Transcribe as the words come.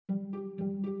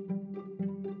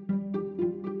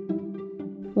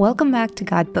Welcome back to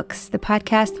God Books, the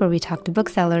podcast where we talk to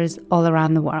booksellers all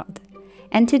around the world.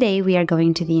 And today we are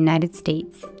going to the United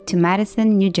States, to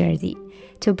Madison, New Jersey,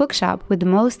 to a bookshop with the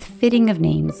most fitting of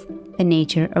names, The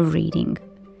Nature of Reading.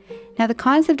 Now, the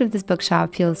concept of this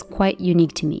bookshop feels quite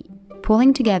unique to me,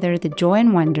 pulling together the joy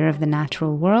and wonder of the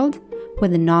natural world with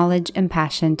the knowledge and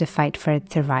passion to fight for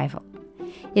its survival.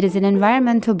 It is an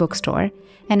environmental bookstore,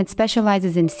 and it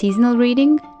specializes in seasonal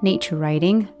reading, nature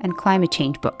writing, and climate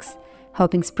change books,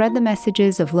 helping spread the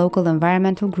messages of local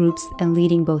environmental groups and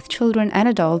leading both children and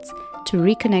adults to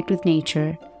reconnect with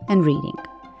nature and reading.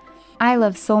 I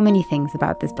love so many things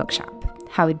about this bookshop.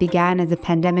 How it began as a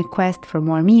pandemic quest for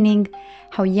more meaning,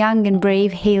 how young and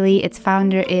brave Hailey, its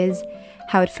founder, is,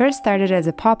 how it first started as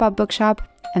a pop-up bookshop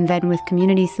and then with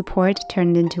community support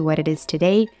turned into what it is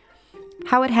today,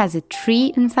 how it has a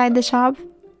tree inside the shop.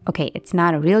 Okay, it's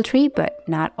not a real tree, but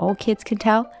not all kids can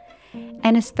tell.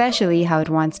 And especially how it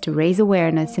wants to raise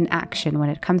awareness and action when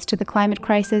it comes to the climate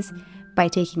crisis by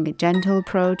taking a gentle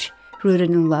approach rooted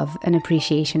in love and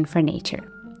appreciation for nature.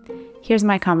 Here's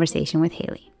my conversation with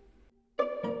Hailey.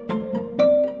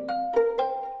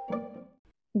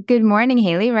 Good morning,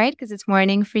 Hailey, right? Because it's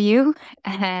morning for you.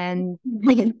 And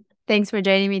thanks for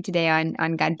joining me today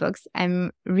on God Books.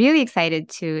 I'm really excited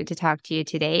to talk to you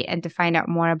today and to find out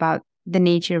more about the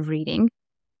nature of reading.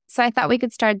 So I thought we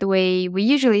could start the way we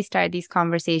usually start these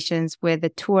conversations, with a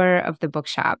tour of the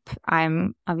bookshop.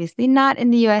 I'm obviously not in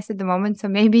the US at the moment, so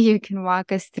maybe you can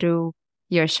walk us through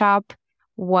your shop.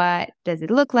 What does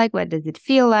it look like? What does it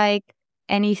feel like?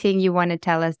 Anything you want to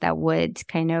tell us that would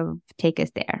kind of take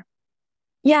us there?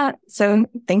 Yeah, so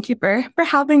thank you for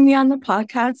having me on the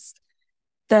podcast.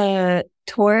 The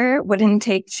tour wouldn't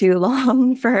take too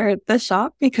long for the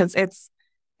shop because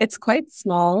it's quite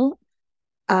small.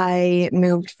 I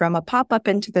moved from a pop-up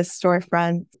into the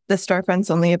storefront. The storefront's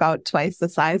only about twice the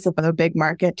size of a big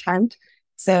market tent.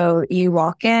 So you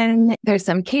walk in, there's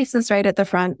some cases right at the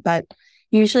front, but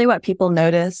usually what people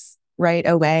notice right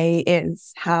away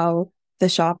is how the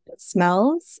shop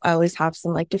smells. I always have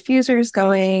some diffusers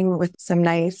going with some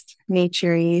nice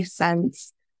naturey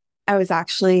scents. I was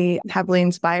actually heavily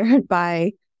inspired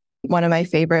by one of my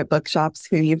favorite bookshops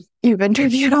who you've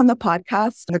interviewed on the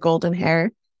podcast, The Golden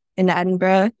Hare in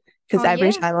Edinburgh, because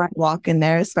every time I walk in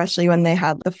there, especially when they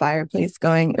had the fireplace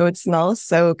going, it would smell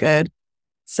so good.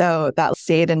 So that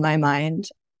stayed in my mind.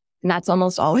 And that's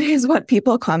almost always what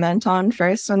people comment on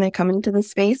first when they come into the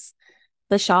space.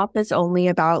 The shop is only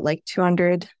about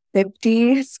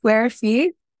 250 square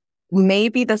feet,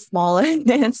 maybe the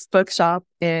smallest bookshop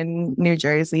in New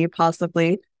Jersey,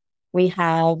 possibly. We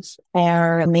have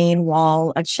our main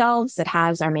wall of shelves that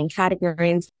has our main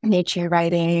categories: nature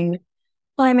writing,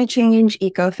 climate change,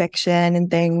 eco-fiction,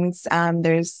 and things.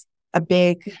 There's a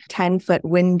big 10-foot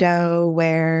window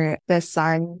where the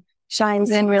sun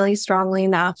shines in really strongly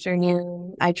in the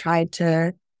afternoon. I tried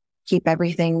to keep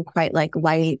everything quite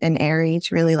light and airy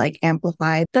to really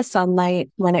amplify the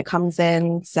sunlight when it comes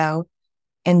in. So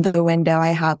in the window,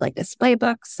 I have display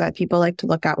books that people like to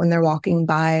look at when they're walking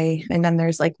by. And then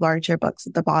there's larger books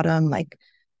at the bottom, like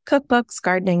cookbooks,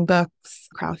 gardening books,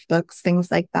 craft books,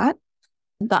 things like that.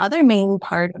 The other main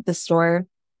part of the store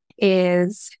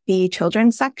is the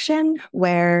children's section,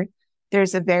 where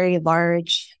there's a very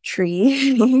large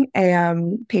tree, a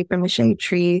paper mache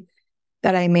tree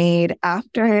that I made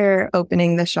after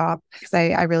opening the shop, because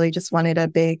I really just wanted a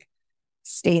big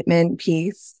statement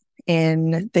piece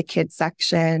in the kids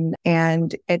section.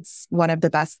 And it's one of the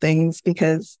best things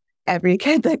because every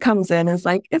kid that comes in is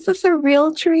like, is this a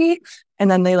real tree?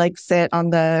 And then they sit on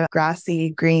the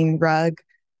grassy green rug,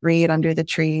 read under the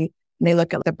tree, and they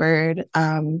look at the bird,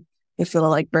 this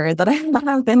little bird that I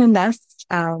have in a nest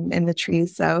in the tree.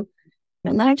 So,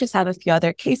 and then I just have a few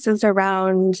other cases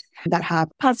around that have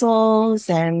puzzles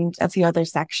and a few other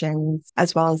sections,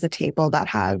 as well as a table that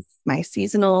has my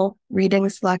seasonal reading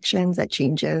selections that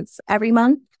changes every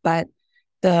month. But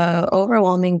the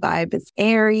overwhelming vibe is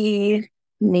airy,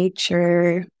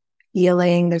 nature,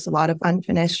 feeling. There's a lot of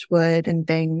unfinished wood and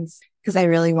things, because I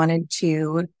really wanted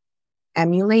to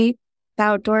emulate the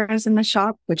outdoors in the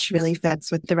shop, which really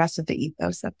fits with the rest of the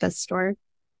ethos of this store.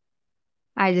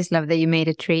 I just love that you made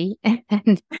a tree.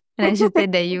 and I should say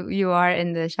that you are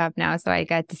in the shop now, so I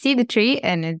got to see the tree,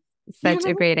 and it's such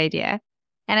a great idea.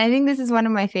 And I think this is one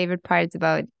of my favorite parts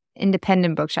about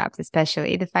independent bookshops,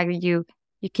 especially the fact that you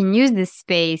can use this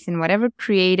space in whatever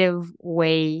creative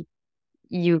way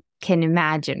you can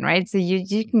imagine, right? So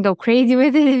you can go crazy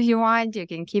with it if you want. You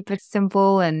can keep it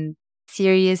simple and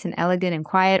serious and elegant and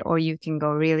quiet, or you can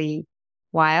go really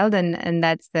wild, and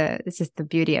it's just the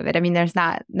beauty of it. I mean, there's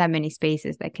not that many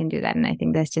spaces that can do that, and I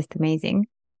think that's just amazing.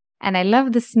 And I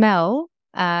love the smell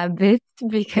bit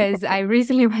because I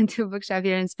recently went to a bookshop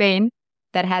here in Spain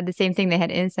that had the same thing. They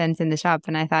had incense in the shop.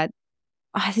 And I thought,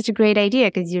 oh, such a great idea,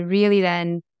 because you really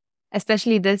then,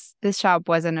 especially this shop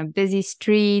was on a busy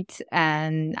street,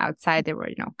 and outside there were,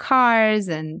 cars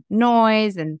and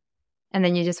noise, and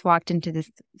then you just walked into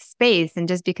this space, and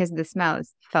just because of the smell, it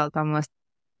felt almost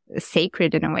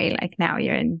sacred in a way, like now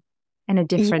you're in a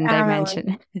different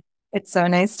dimension. It's so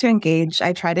nice to engage.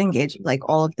 I try to engage like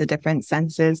all of the different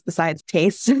senses besides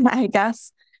taste, I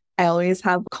guess. I always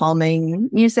have calming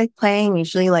music playing,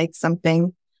 usually like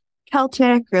something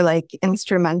Celtic or like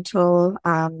instrumental.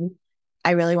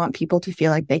 I really want people to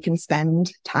feel like they can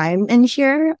spend time in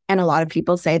here. And a lot of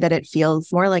people say that it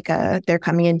feels more like they're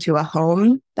coming into a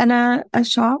home than a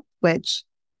shop, which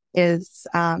is,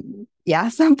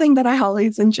 something that I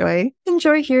always enjoy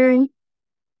hearing.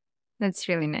 That's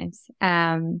really nice.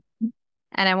 And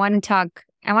I want to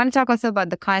talk also about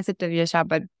the concept of your shop.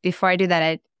 But before I do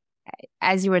that,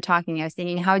 as you were talking, I was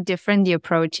thinking how different the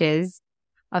approach is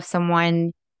of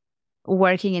someone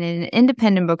working in an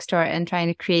independent bookstore and trying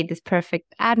to create this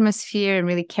perfect atmosphere and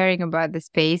really caring about the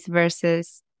space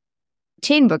versus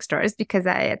chain bookstores. Because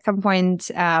I, at some point,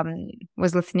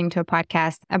 was listening to a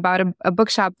podcast about a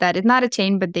bookshop that is not a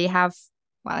chain, but they have,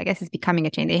 well, I guess it's becoming a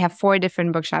chain. They have 4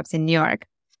 different bookshops in New York.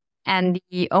 And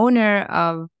the owner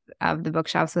of the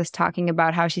bookshops was talking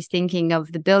about how she's thinking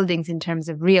of the buildings in terms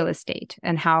of real estate,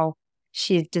 and how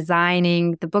she's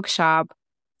designing the bookshop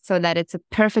so that it's a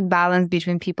perfect balance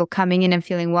between people coming in and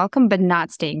feeling welcome, but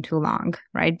not staying too long,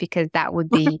 right? Because that would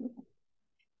be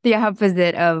the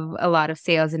opposite of a lot of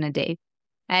sales in a day.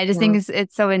 And I just think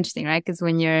it's so interesting, right? Because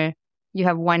when you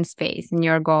have one space and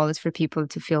your goal is for people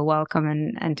to feel welcome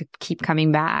and to keep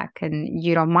coming back, and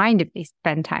you don't mind if they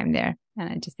spend time there. And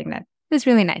I just think that is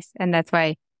really nice. And that's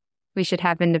why we should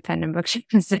have independent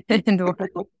bookshops in the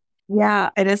world. Yeah,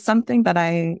 it is something that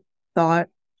I thought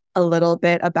a little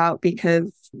bit about,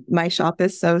 because my shop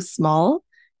is so small.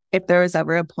 If there was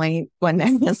ever a point when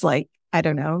there was like, I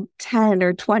don't know, 10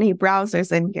 or 20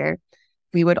 browsers in here,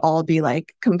 we would all be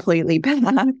like completely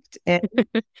packed.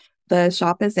 The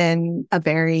shop is in a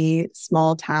very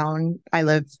small town. I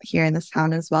live here in this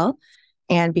town as well.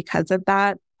 And because of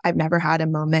that, I've never had a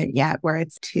moment yet where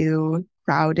it's too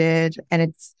crowded. And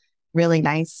it's really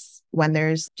nice when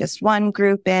there's just one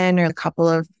group in, or a couple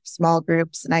of small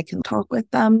groups, and I can talk with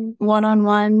them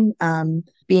one-on-one.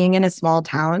 Being in a small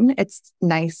town, it's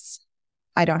nice.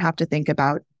 I don't have to think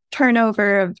about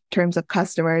turnover of terms of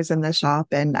customers in the shop,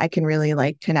 and I can really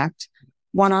like connect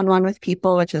one-on-one with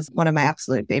people, which is one of my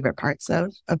absolute favorite parts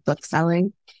of book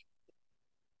selling.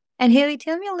 And Hailey,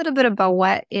 tell me a little bit about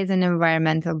what is an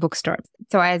environmental bookstore.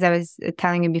 So as I was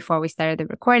telling you before we started the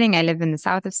recording, I live in the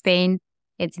south of Spain.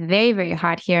 It's very, very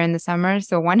hot here in the summer.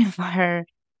 So one of our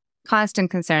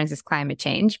constant concerns is climate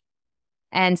change.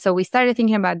 And so we started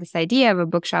thinking about this idea of a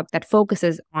bookshop that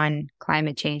focuses on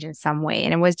climate change in some way.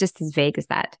 And it was just as vague as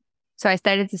that. So I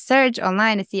started to search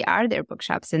online to see, are there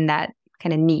bookshops in that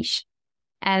kind of niche?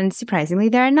 And surprisingly,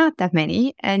 there are not that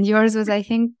many. And yours was, I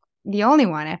think, the only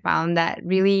one I found that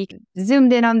really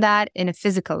zoomed in on that in a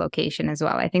physical location as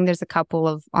well. I think there's a couple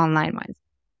of online ones.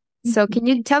 So can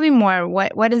you tell me more?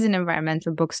 What is an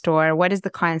environmental bookstore? What is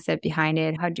the concept behind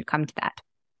it? How did you come to that?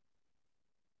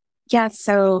 Yeah,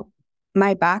 so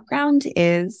my background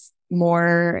is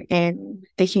more in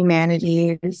the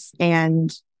humanities,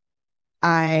 and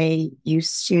I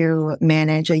used to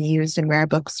manage a used and rare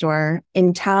bookstore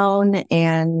in town,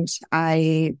 and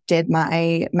I did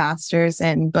my master's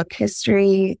in book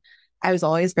history. I was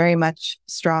always very much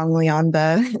strongly on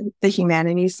the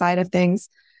humanities side of things.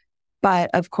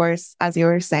 But of course, as you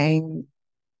were saying,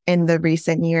 in the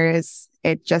recent years,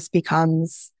 it just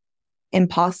becomes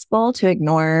impossible to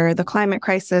ignore the climate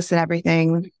crisis and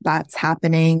everything that's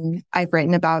happening. I've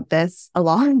written about this a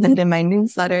lot in my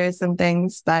newsletters and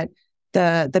things, but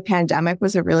the pandemic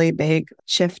was a really big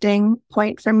shifting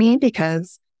point for me,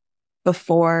 because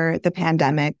before the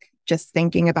pandemic, just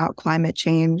thinking about climate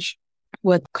change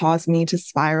would cause me to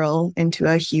spiral into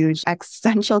a huge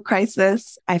existential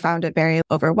crisis. I found it very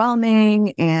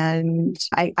overwhelming, and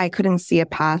I couldn't see a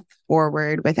path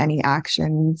forward with any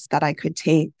actions that I could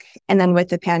take. And then with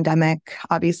the pandemic,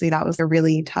 obviously that was a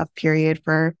really tough period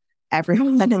for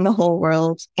everyone in the whole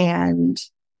world. And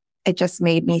it just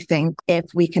made me think, if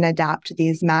we can adapt to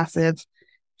these massive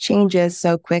changes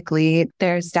so quickly,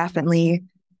 there's definitely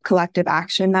collective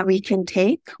action that we can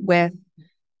take with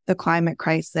the climate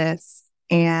crisis.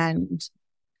 And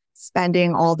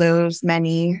spending all those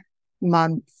many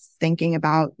months thinking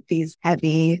about these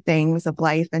heavy things of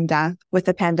life and death with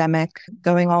the pandemic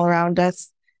going all around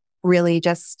us really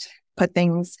just put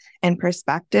things in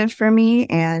perspective for me.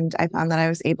 And I found that I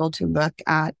was able to look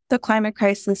at the climate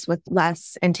crisis with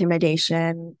less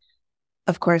intimidation.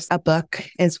 Of course, a book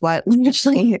is what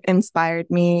actually inspired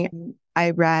me.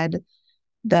 I read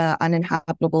The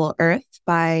Uninhabitable Earth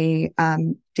by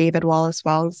David Wallace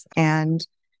Wells. And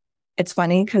it's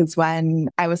funny because when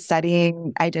I was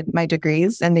studying, I did my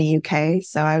degrees in the UK.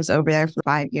 So I was over there for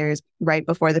 5 years right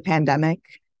before the pandemic.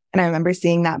 And I remember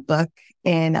seeing that book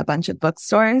in a bunch of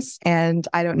bookstores. And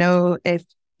I don't know if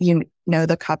you know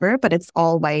the cover, but it's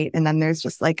all white. And then there's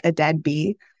just like a dead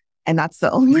bee. And that's the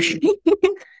only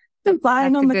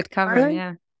design on the good cover.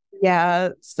 Yeah. Yeah.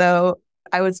 So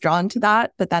I was drawn to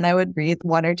that, but then I would read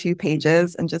 1 or 2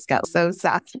 pages and just get so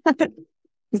sad.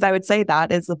 Because I would say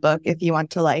that is a book if you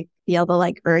want to like feel the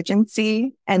like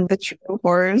urgency and the true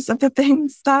horrors of the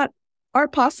things that are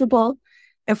possible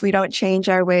if we don't change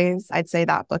our ways. I'd say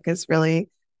that book is really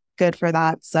good for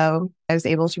that. So I was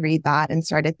able to read that and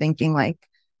started thinking like,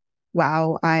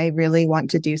 wow, I really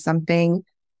want to do something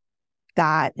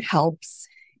that helps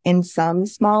in some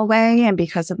small way. And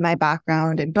because of my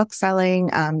background in book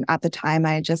selling, at the time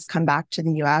I had just come back to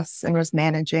the US and was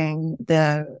managing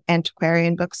the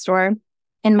antiquarian bookstore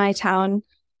in my town.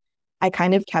 I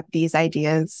kind of kept these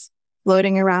ideas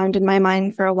floating around in my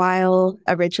mind for a while.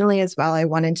 Originally as well, I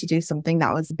wanted to do something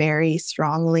that was very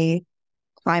strongly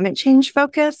climate change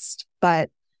focused,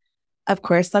 but of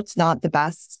course that's not the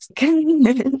best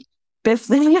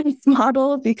business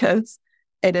model because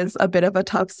it is a bit of a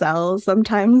tough sell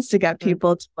sometimes to get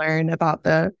people to learn about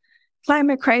the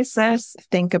climate crisis,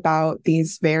 think about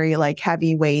these very like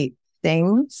heavyweight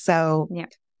things. So yeah.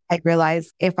 I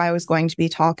realized if I was going to be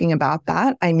talking about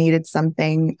that, I needed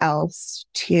something else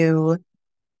to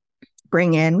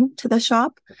bring in to the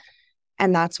shop.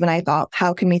 And that's when I thought,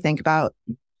 how can we think about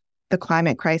the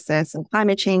climate crisis and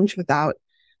climate change without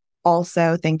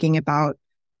also thinking about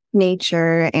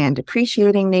nature and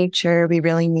appreciating nature? We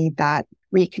really need that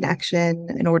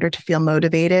reconnection in order to feel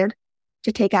motivated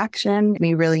to take action.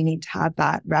 We really need to have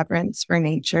that reverence for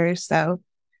nature. So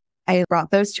I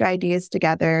brought those 2 ideas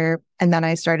together. And then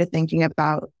I started thinking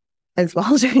about, as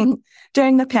well,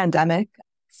 during the pandemic,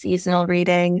 seasonal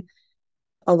reading.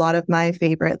 A lot of my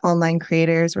favorite online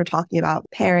creators were talking about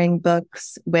pairing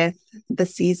books with the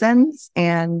seasons.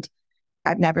 And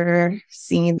I've never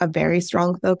seen a very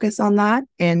strong focus on that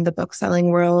in the book selling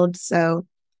world. So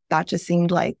that just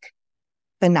seemed like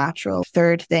the natural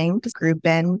third thing to group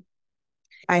in.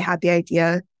 I had the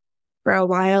idea for a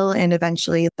while, and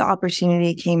eventually the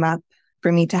opportunity came up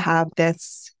for me to have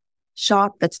this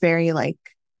shop that's very like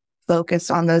focused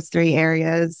on those 3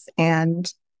 areas.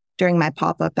 And during my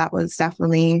pop-up, that was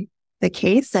definitely the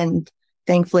case. And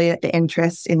thankfully, the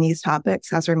interest in these topics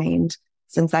has remained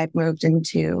since I've moved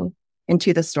into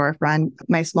the storefront.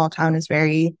 My small town is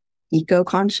very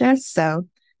eco-conscious. So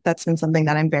that's been something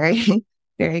that I'm very,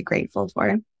 very grateful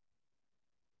for.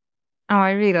 Oh,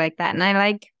 I really like that.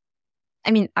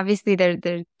 And obviously there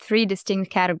are 3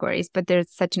 distinct categories, but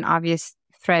there's such an obvious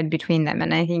thread between them.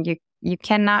 And I think you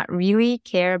cannot really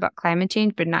care about climate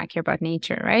change, but not care about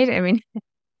nature, right? I mean,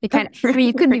 you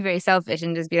could be very selfish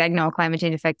and just be like, no, climate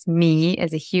change affects me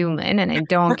as a human and I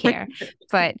don't care,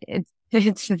 but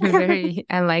it's very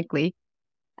unlikely.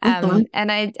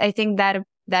 And I think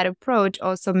that approach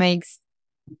also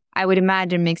I would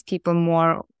imagine makes people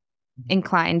more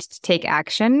inclined to take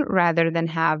action rather than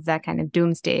have that kind of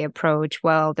doomsday approach.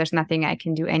 Well, there's nothing I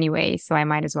can do anyway, so I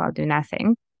might as well do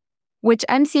nothing, which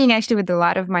I'm seeing actually with a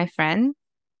lot of my friends.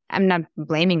 I'm not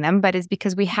blaming them, but it's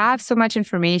because we have so much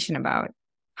information about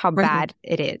how bad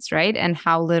it is, right? And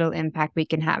how little impact we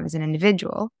can have as an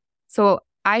individual. So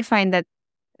I find that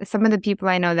some of the people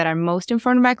I know that are most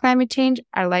informed about climate change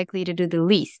are likely to do the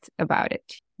least about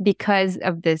it because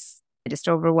of this just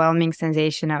overwhelming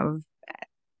sensation of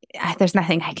there's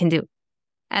nothing I can do.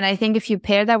 And I think if you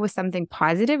pair that with something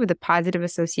positive, with a positive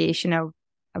association of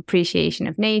appreciation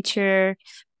of nature,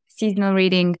 seasonal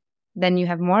reading, then you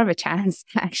have more of a chance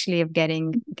actually of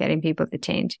getting people to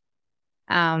change.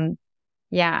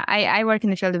 I work in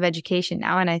the field of education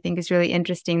now, and I think it's really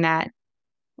interesting that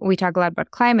we talk a lot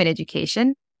about climate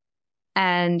education.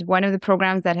 And one of the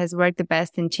programs that has worked the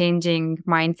best in changing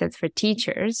mindsets for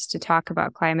teachers to talk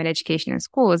about climate education in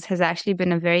schools has actually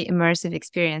been a very immersive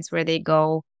experience where they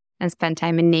go and spend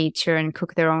time in nature and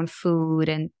cook their own food.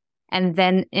 And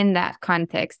then in that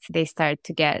context, they start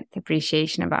to get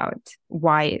appreciation about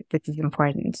why this is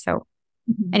important. So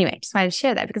anyway, I just wanted to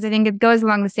share that because I think it goes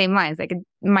along the same lines. Like, it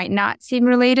might not seem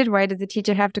related. Why does the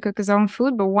teacher have to cook his own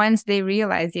food? But once they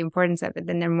realize the importance of it,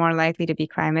 then they're more likely to be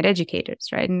climate educators,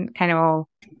 right? And it kind of all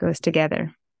goes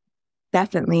together.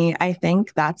 Definitely. I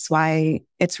think that's why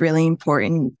it's really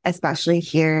important, especially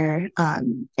here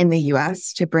in the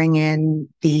US, to bring in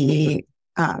the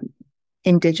um,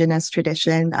 indigenous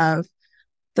tradition of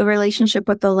the relationship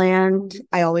with the land.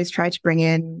 I always try to bring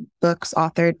in books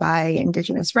authored by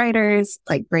indigenous writers,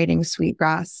 like Braiding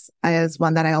Sweetgrass is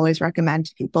one that I always recommend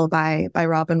to people by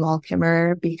Robin Wall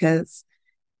Kimmerer, because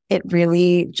it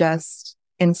really just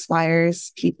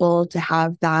inspires people to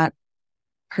have that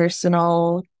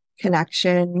personal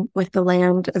connection with the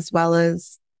land, as well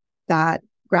as that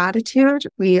gratitude.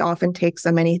 We often take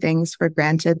so many things for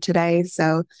granted today.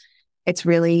 So it's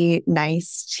really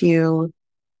nice to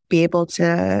be able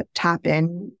to tap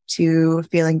in to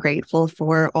feeling grateful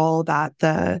for all that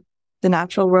the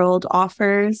natural world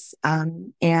offers.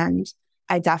 And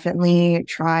I definitely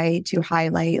try to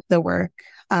highlight the work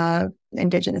of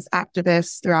Indigenous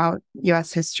activists throughout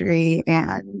US history,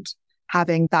 and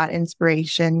having that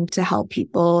inspiration to help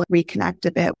people reconnect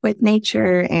a bit with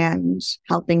nature and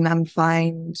helping them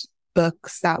find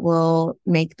books that will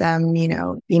make them,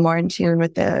 be more in tune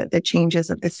with the changes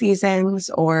of the seasons,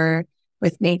 or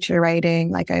with nature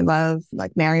writing. Like, I love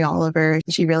like Mary Oliver.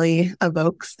 She really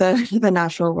evokes the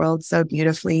natural world so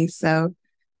beautifully. So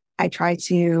I try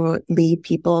to lead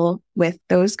people with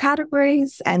those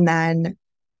categories. And then,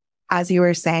 as you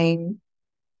were saying,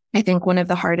 I think one of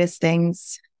the hardest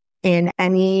things in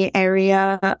any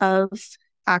area of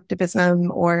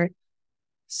activism or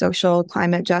social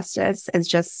climate justice is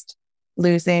just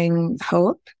losing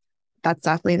hope. That's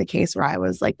definitely the case where I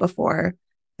was, like, before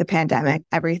the pandemic.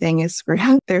 Everything is screwed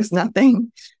up. There's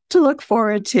nothing to look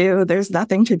forward to. There's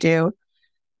nothing to do.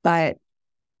 But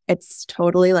it's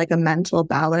totally like a mental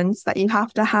balance that you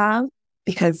have to have,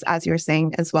 because, as you're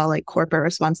saying as well, like, corporate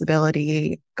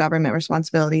responsibility, government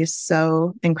responsibility is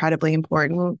so incredibly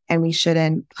important, and we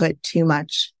shouldn't put too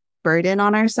much burden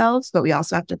on ourselves, but we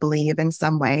also have to believe in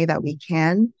some way that we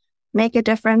can make a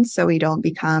difference so we don't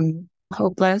become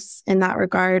hopeless in that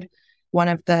regard. One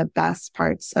of the best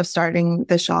parts of starting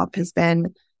the shop has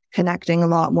been connecting a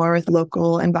lot more with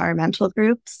local environmental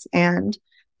groups. And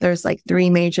there's like 3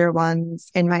 major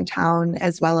ones in my town,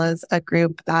 as well as a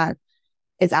group that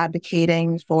is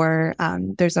advocating for,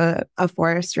 there's a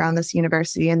forest around this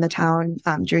university in the town,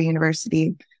 Drew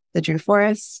University, the Drew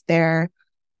Forest. They're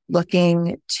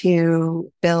looking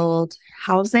to build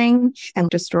housing and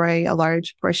destroy a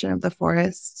large portion of the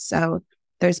forest. So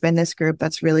there's been this group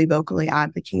that's really vocally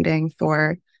advocating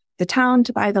for the town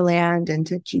to buy the land and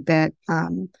to keep it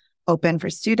open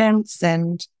for students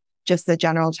and just the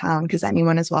general town, because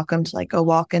anyone is welcome to, like, go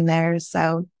walk in there.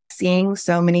 So seeing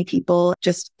so many people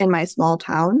just in my small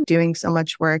town doing so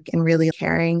much work and really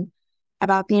caring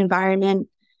about the environment,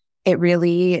 it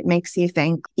really makes you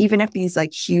think, even if these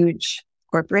like huge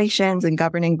corporations and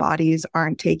governing bodies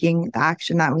aren't taking the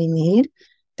action that we need,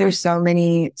 there's so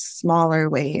many smaller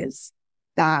ways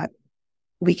that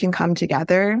we can come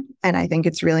together. And I think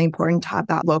it's really important to have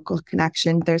that local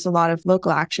connection. There's a lot of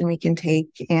local action we can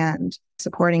take, and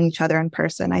supporting each other in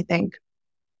person, I think,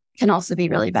 can also be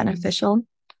really beneficial.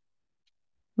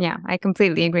 Yeah, I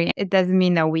completely agree. It doesn't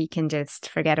mean that we can just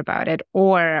forget about it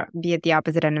or be at the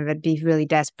opposite end of it, be really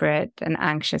desperate and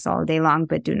anxious all day long,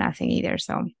 but do nothing either.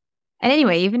 So, and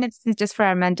anyway, even if it's just for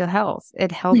our mental health,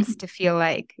 it helps to feel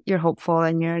like you're hopeful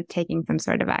and you're taking some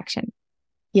sort of action.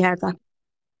 Yeah, exactly.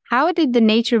 How did the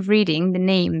nature of reading, the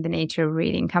name, the nature of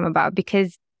reading, come about?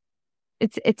 Because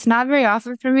it's not very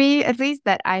often for me, at least,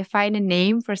 that I find a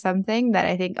name for something that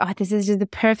I think, oh, this is just the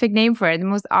perfect name for it, the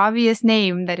most obvious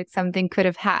name that something could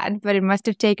have had, but it must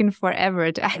have taken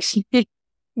forever to actually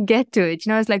get to it.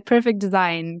 It's like perfect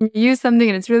design. You use something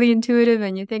and it's really intuitive,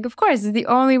 and you think, of course, it's the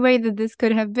only way that this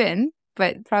could have been,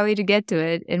 but probably to get to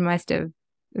it, it must have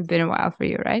been a while for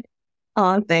you, right?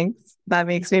 Oh, thanks. That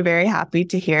makes me very happy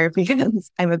to hear,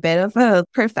 because I'm a bit of a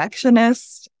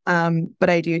perfectionist, but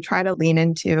I do try to lean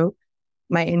into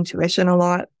my intuition a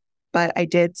lot. But I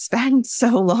did spend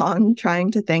so long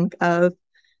trying to think of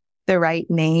the right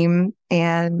name.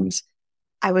 And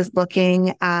I was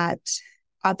looking at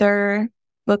other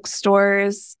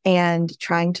bookstores and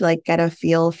trying to, like, get a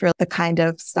feel for the kind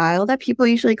of style that people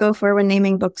usually go for when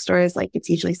naming bookstores. Like, it's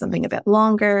usually something a bit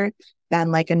longer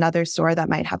than like another store that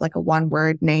might have like a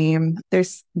 1-word name.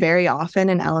 There's very often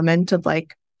an element of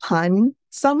like pun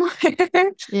somewhere.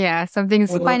 Yeah, something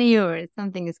is funny or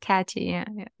something is catchy. Yeah.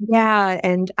 Yeah.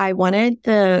 And I wanted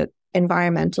the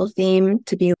environmental theme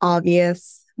to be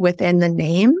obvious within the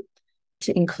name,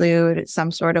 to include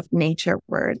some sort of nature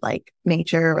word, like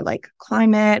nature or like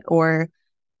climate. Or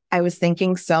I was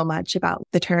thinking so much about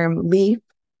the term leaf,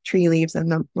 tree leaves, and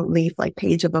the leaf like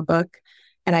page of a book.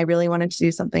 And I really wanted to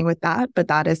do something with that, but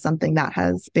that is something that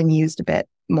has been used a bit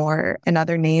more in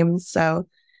other names. So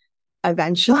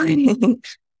eventually,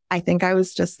 I think I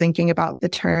was just thinking about the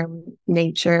term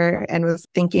nature and was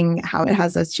thinking how it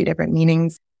has those two different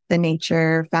meanings, the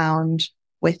nature found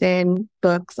within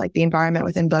books, like the environment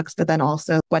within books, but then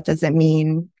also what does it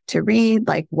mean to read?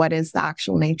 Like, what is the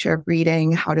actual nature of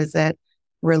reading? How does it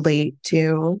relate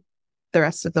to the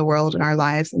rest of the world and our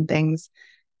lives and things?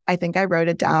 I think I wrote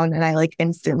it down and I like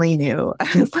instantly knew.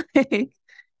 I was like,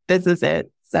 this is it.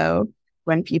 So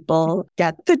when people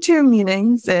get the two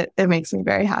meanings, it makes me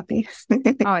very happy.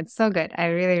 Oh, it's so good. I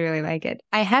really, really like it.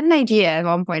 I had an idea at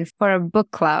one point for a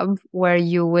book club where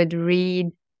you would read,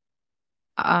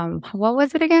 what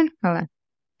was it again? Hold on.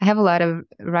 I have a lot of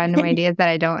random ideas that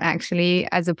I don't actually,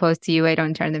 as opposed to you, I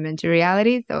don't turn them into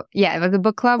reality. So yeah, it was a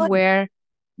book club where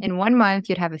in 1 month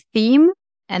you'd have a theme.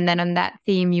 And then on that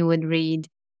theme, you would read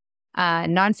a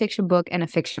nonfiction book and a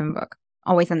fiction book,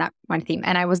 always on that one theme.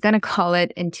 And I was going to call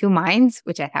it In Two Minds,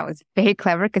 which I thought was very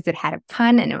clever because it had a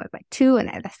pun and it was like two. And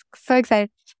I was so excited.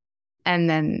 And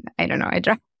then, I don't know, I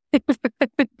dropped it.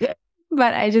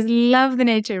 But I just love the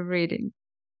nature of reading.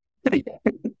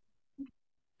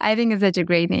 I think it's such a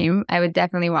great name. I would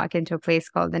definitely walk into a place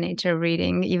called The Nature of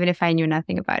Reading, even if I knew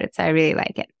nothing about it. So I really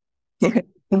like it.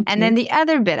 And then the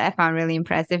other bit I found really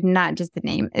impressive, not just the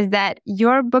name, is that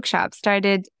your bookshop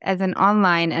started as an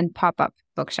online and pop-up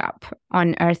bookshop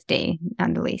on Earth Day,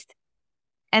 none the least.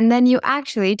 And then you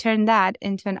actually turned that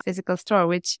into a physical store,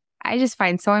 which I just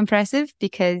find so impressive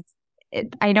because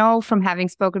I know from having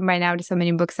spoken by now to so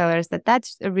many booksellers that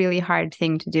that's a really hard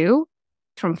thing to do,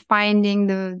 from finding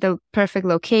the perfect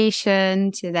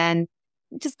location to then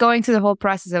just going through the whole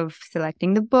process of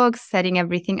selecting the books, setting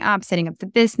everything up, setting up the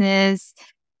business,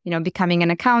 becoming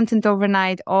an accountant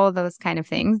overnight, all those kind of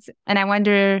things. And I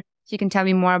wonder if you can tell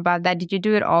me more about that. Did you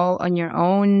do it all on your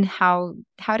own? How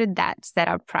did that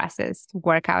setup process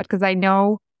work out? Because I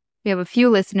know we have a few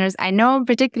listeners. I know in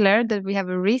particular that we have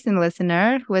a recent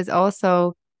listener who is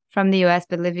also from the US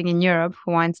but living in Europe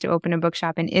who wants to open a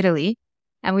bookshop in Italy.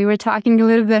 And we were talking a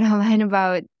little bit online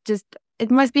about just,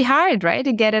 it must be hard, right,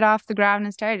 to get it off the ground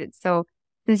and started. So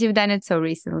since you've done it so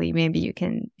recently, maybe you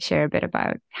can share a bit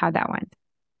about how that went.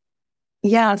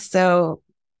 Yeah, so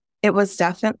it was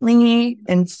definitely,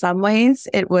 in some ways,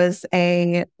 it was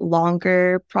a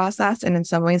longer process, and in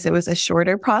some ways, it was a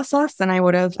shorter process than I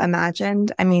would have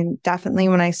imagined. I mean, definitely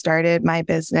when I started my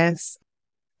business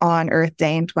on Earth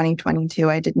Day in 2022,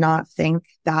 I did not think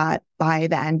that by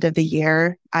the end of the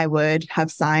year, I would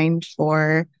have signed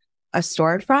for a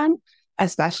storefront,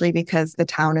 especially because the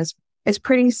town is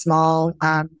pretty small.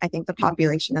 I think the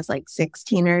population is like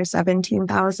 16 or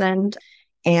 17,000.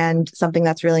 And something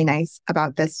that's really nice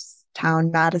about this town,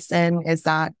 Madison, is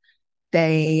that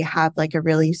they have like a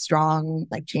really strong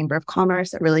like chamber of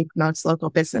commerce that really promotes local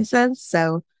businesses.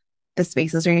 So the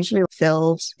spaces are usually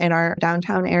filled in our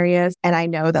downtown areas. And I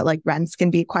know that like rents can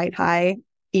be quite high.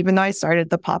 Even though I started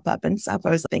the pop-up and stuff,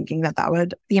 I was thinking that that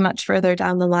would be much further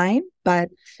down the line. But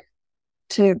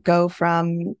to go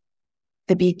from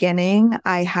the beginning,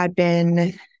 I had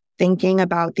been thinking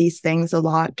about these things a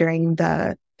lot during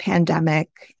the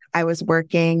pandemic. I was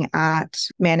working at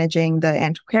managing the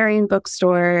antiquarian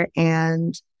bookstore,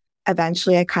 and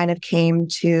eventually I kind of came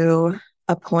to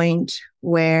a point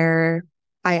where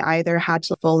I either had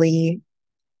to fully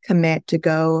commit to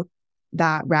go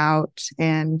that route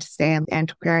and stay in the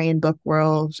antiquarian book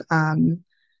world.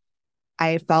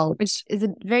 I felt... Which is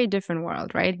a very different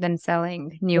world, right? Than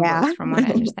selling new books, from what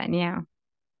I understand. Yeah.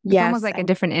 It's almost like a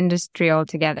different industry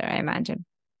altogether, I imagine.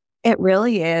 It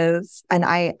really is. And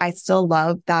I still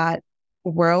love that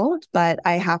world, but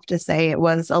I have to say it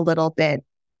was a little bit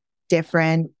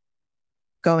different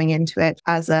going into it.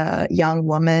 As a young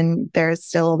woman, there's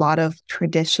still a lot of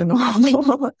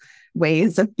traditional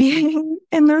ways of being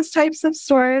in those types of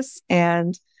stores.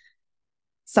 And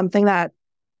something that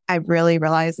I've really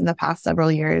realized in the past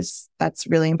several years that's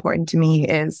really important to me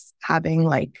is having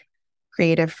like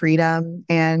creative freedom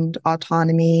and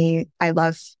autonomy. I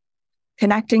love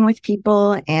connecting with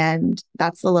people, and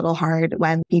that's a little hard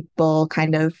when people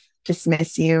kind of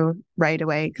dismiss you right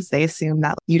away because they assume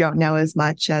that you don't know as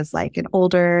much as like an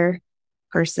older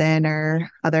person or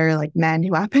other like men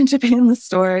who happen to be in the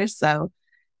store. So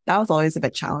that was always a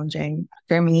bit challenging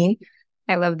for me.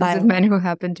 I love this of men who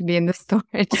happen to be in the store.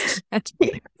 There's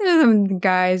some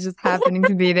guys just happening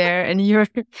to be there, and you're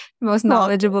the most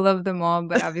knowledgeable of them all.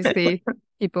 But obviously,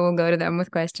 people will go to them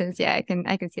with questions. Yeah, I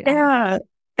can see that. Yeah,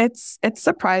 it's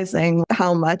surprising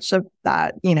how much of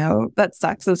that, that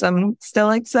sexism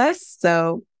still exists.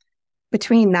 So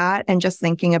between that and just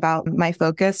thinking about my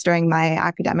focus during my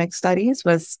academic studies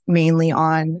was mainly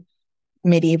on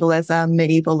medievalism,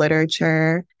 medieval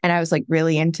literature. And I was like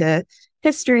really into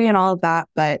history and all of that.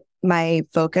 But my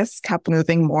focus kept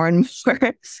moving more and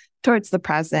more towards the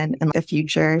present and the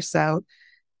future. So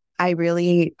I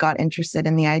really got interested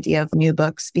in the idea of new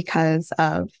books because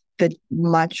of the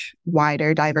much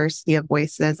wider diversity of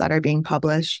voices that are being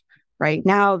published right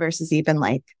now versus even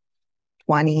like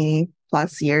 20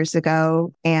 plus years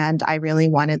ago. And I really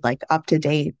wanted like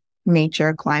up-to-date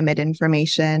nature climate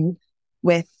information.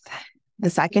 With the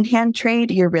secondhand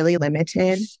trade, you're really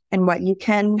limited in what you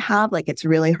can have. Like it's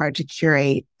really hard to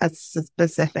curate a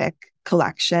specific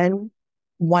collection.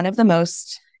 One of the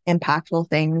most impactful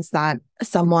things that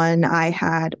someone I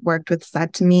had worked with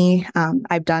said to me,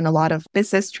 I've done a lot of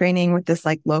business training with this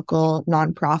like local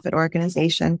nonprofit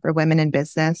organization for women in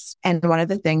business. And one of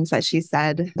the things that she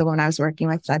said, the one I was working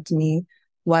with said to me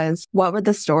was, what would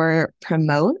the store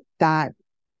promote that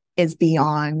is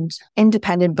beyond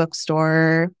independent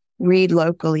bookstore, read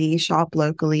locally, shop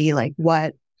locally? Like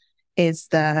what is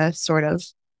the sort of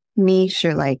niche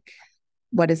or like,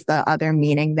 what is the other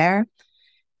meaning there?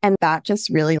 And that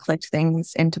just really clicked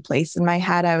things into place in my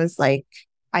head. I was like,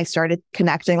 I started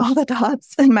connecting all the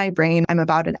dots in my brain. I'm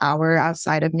about an hour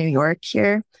outside of New York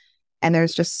here, and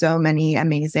there's just so many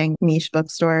amazing niche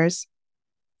bookstores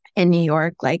in New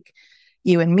York, like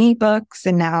You and Me Books.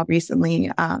 And now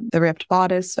recently, the Ripped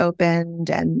Bodice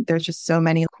opened, and there's just so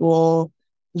many cool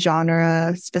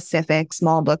genre specific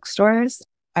small bookstores.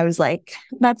 I was like,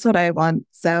 that's what I want.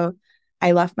 So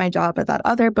I left my job at that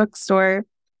other bookstore.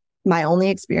 My only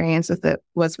experience with it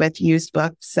was with used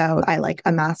books. So I like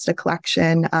amassed a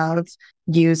collection of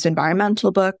used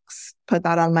environmental books, put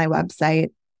that on my website.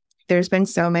 There's been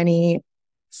so many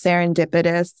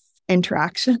serendipitous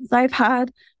interactions I've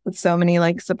had with so many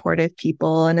like supportive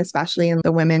people, and especially in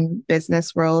the women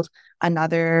business world.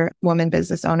 Another woman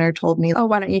business owner told me, oh,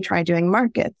 why don't you try doing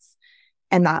markets?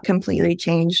 And that completely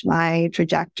changed my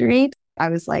trajectory. I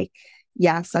was like,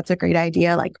 yes, that's a great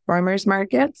idea. Like farmers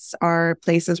markets are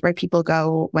places where people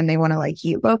go when they want to like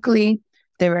eat locally.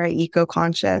 They're very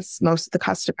eco-conscious. Most of the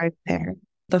customers there.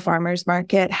 The farmers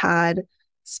market had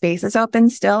spaces open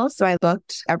still. So I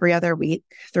booked every other week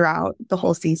throughout the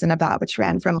whole season of that, which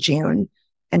ran from June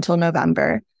until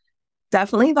November.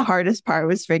 Definitely the hardest part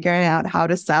was figuring out how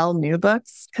to sell new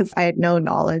books because I had no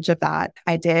knowledge of that.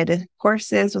 I did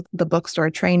courses with the bookstore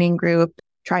training group,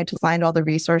 tried to find all the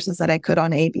resources that I could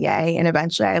on ABA. And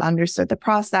eventually I understood the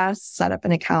process, set up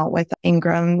an account with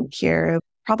Ingram here,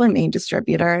 probably main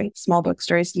distributor small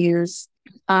bookstores use.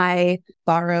 I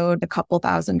borrowed a couple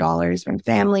 $1,000s from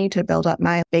family to build up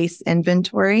my base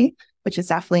inventory, which is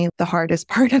definitely the hardest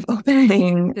part of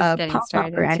opening a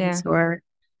pop-up or any store,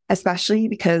 especially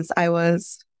because I'm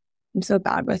so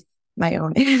bad with my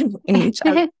own age.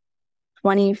 I was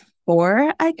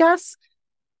 24, I guess.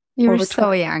 You're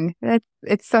so young.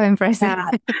 It's so impressive. Yeah.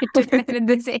 To find at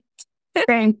this age.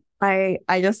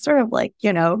 I just sort of like,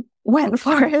 went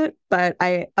for it. But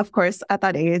of course, at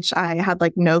that age, I had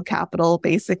like no capital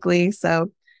basically.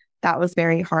 So that was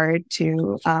very hard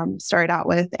to start out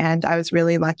with. And I was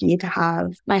really lucky to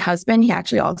have my husband. He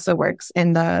actually also works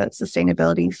in the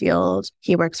sustainability field.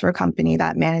 He works for a company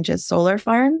that manages solar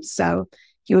farms. So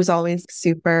he was always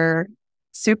super,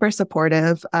 super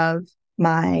supportive of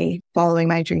my following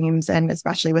my dreams, and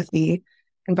especially with the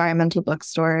environmental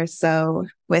bookstore. So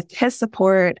with his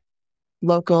support,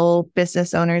 local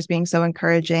business owners being so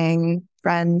encouraging,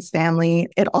 friends, family,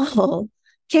 it all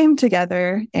came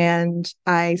together, and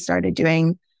I started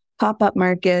doing pop-up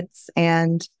markets.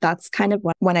 And that's kind of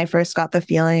when I first got the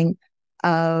feeling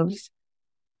of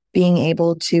being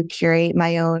able to curate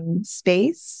my own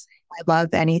space. I love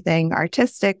anything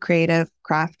artistic, creative,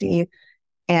 crafty,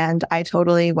 and I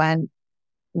totally went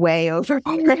way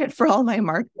overboard for all my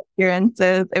market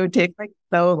appearances. It would take like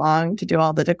so long to do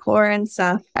all the decor and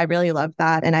stuff. I really loved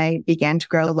that. And I began to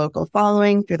grow a local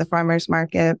following through the farmers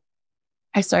market.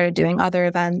 I started doing other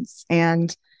events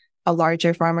and a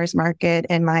larger farmers market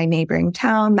in my neighboring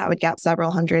town that would get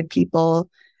several hundred people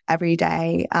every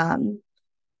day.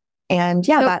 And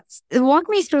yeah, so that's... Walk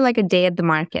me through like a day at the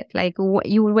market. Like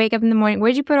you would wake up in the morning.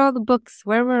 Where'd you put all the books?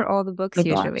 Where were all the books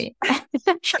usually?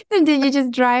 And did you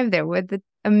just drive there with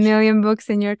a million books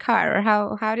in your car, or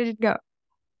how did it go?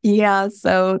 Yeah,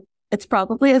 so it's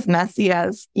probably as messy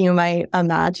as you might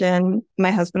imagine.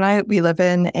 My husband and I, we live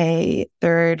in a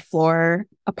 3rd floor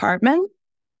apartment.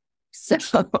 So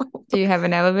do you have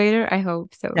an elevator? I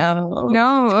hope so.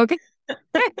 No. Okay.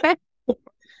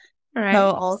 All right.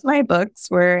 So all of my books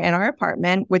were in our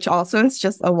apartment, which also is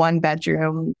just a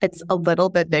 1-bedroom. It's a little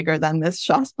bit bigger than this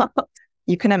shop.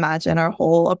 you can imagine our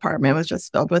whole apartment was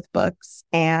just filled with books,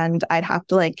 and I'd have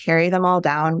to like carry them all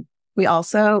down. We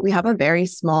have a very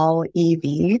small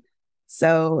EV,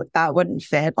 so that wouldn't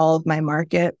fit all of my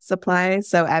market supplies.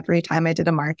 So every time I did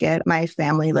a market, my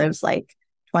family lives like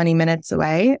 20 minutes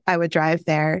away. I would drive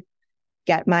there,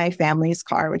 get my family's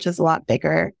car, which is a lot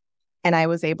bigger. And I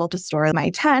was able to store my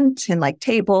tent and like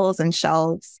tables and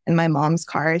shelves in my mom's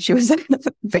car. She was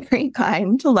very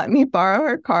kind to let me borrow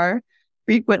her car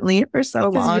frequently for so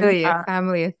long. It's really a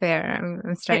family affair.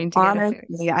 I'm starting to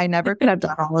honestly, I never could have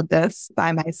done all of this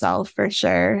by myself for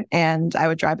sure. And I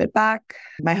would drive it back.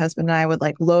 My husband and I would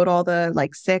like load all the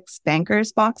like 6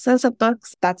 bankers boxes of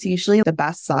books. That's usually the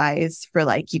best size for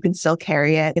like, you can still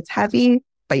carry it. It's heavy,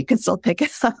 but you can still pick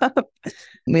it up.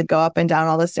 We'd go up and down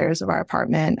all the stairs of our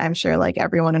apartment. I'm sure like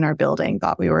everyone in our building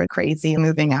thought we were crazy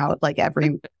moving out like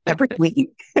every week.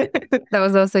 That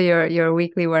was also your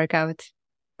weekly workout,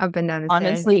 up and down the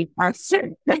Honestly,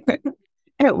 stairs.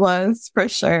 It was for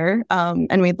sure.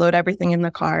 And we'd load everything in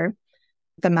the car.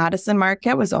 The Madison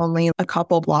market was only a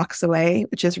couple blocks away,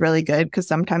 which is really good because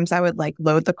sometimes I would like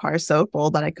load the car so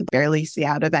full that I could barely see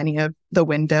out of any of the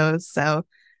windows. So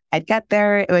I'd get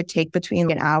there. It would take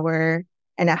between an hour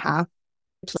and a half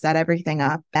to set everything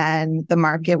up. And the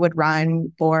market would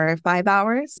run for 5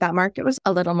 hours. That market was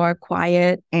a little more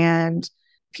quiet, and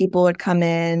people would come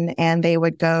in and they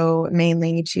would go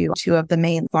mainly to 2 of the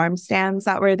main farm stands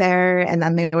that were there. And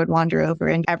then they would wander over,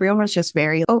 and everyone was just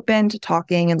very open to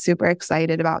talking and super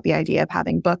excited about the idea of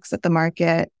having books at the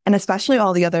market. And especially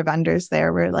all the other vendors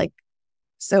there were like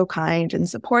so kind and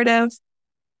supportive.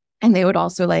 And they would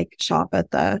also like shop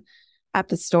at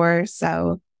the store.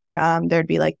 So there'd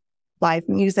be like live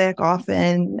music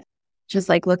often, just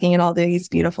like looking at all these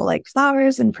beautiful like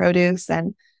flowers and produce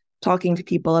and talking to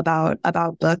people about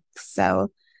books.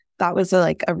 So that was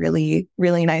a really,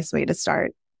 really nice way to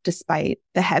start, despite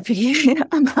the heavy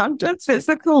amount of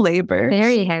physical labor.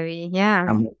 Very heavy, yeah.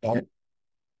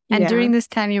 And during this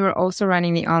time, you were also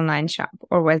running the online shop,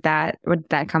 or would that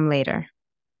come later?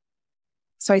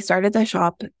 So I started the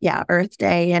shop, Earth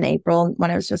Day in April when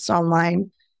it was just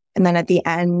online. And then at the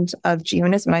end of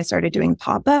June is when I started doing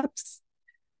pop-ups.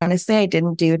 Honestly, I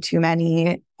didn't do too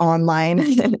many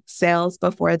online sales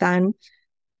before then.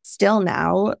 Still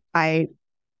now, I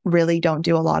really don't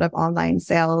do a lot of online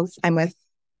sales. I'm with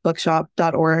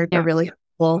bookshop.org, a really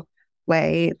helpful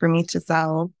way for me to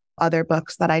sell other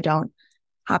books that I don't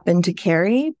happen to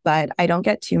carry, but I don't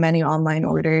get too many online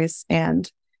orders.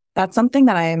 And that's something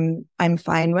that I'm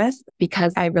fine with,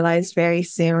 because I realized very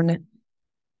soon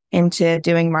into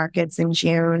doing markets in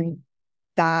June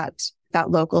that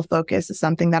local focus is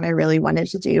something that I really wanted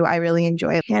to do. I really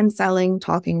enjoy hand selling,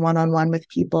 talking one-on-one with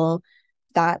people.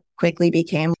 That quickly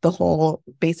became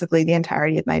basically the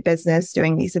entirety of my business,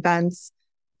 doing these events.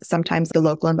 Sometimes the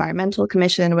local environmental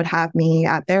commission would have me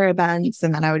at their events,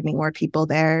 and then I would meet more people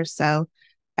there. So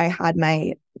I had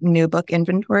my new book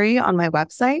inventory on my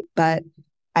website, but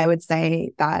I would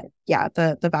say that,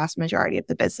 the vast majority of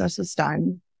the business was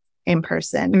done in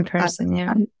person.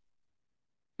 Yeah.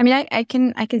 I mean, I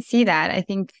can see that. I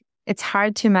think it's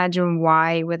hard to imagine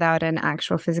why, without an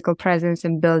actual physical presence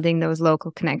and building those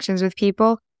local connections with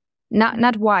people,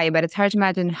 not why, but it's hard to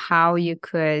imagine how you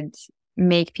could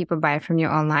make people buy from you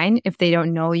online if they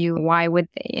don't know you. Why would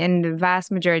they? In the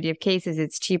vast majority of cases,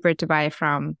 it's cheaper to buy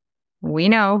from, we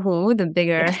know who, the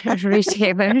bigger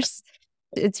retailers.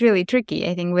 It's really tricky.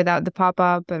 I think without the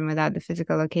pop-up and without the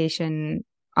physical location,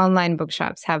 online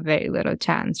bookshops have very little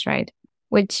chance, right?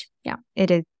 Which,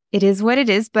 it is what it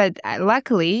is. But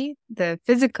luckily, the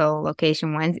physical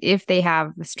location ones, if they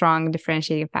have strong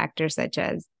differentiating factors such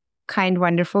as kind,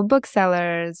 wonderful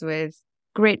booksellers with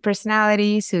great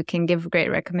personalities who can give great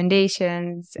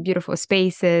recommendations, beautiful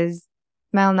spaces,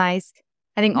 smell nice,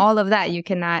 I think all of that you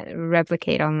cannot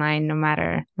replicate online no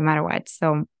matter what.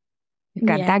 So you've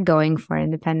got that going for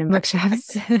independent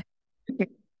bookshops.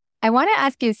 I want to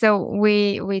ask you, so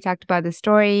we talked about the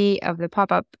story of the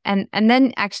pop-up, and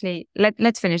then actually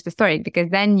let's finish the story, because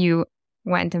then you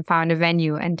went and found a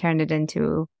venue and turned it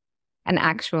into an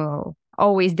actual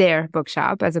always there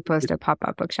bookshop as opposed to a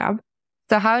pop-up bookshop.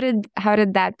 So how did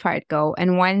that part go?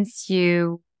 And once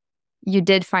you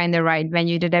did find the right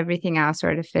venue, did everything else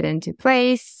sort of fit into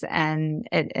place and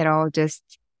it all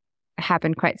just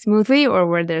happened quite smoothly, or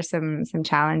were there some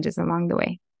challenges along the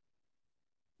way?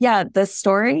 Yeah, the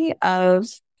story of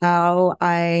how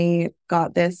I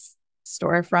got this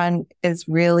storefront is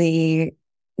really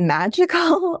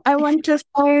magical, I want to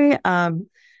say.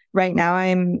 Right now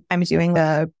I'm doing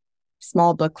a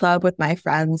small book club with my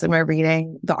friends, and we're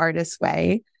reading The Artist's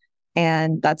Way.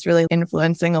 And that's really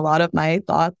influencing a lot of my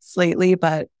thoughts lately.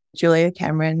 But Julia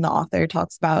Cameron, the author,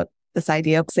 talks about this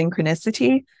idea of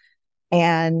synchronicity.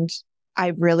 And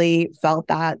I've really felt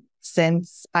that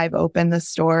since I've opened the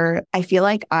store. I feel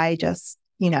like I just,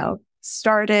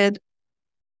 started.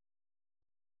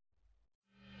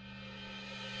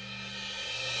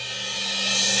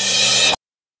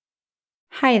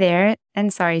 Hi there,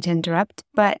 and sorry to interrupt,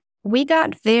 but we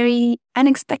got very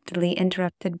unexpectedly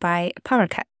interrupted by a power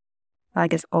cut. Well, I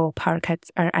guess all power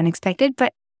cuts are unexpected,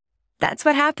 but that's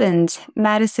what happened.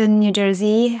 Madison, New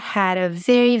Jersey had a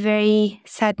very, very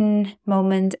sudden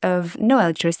moment of no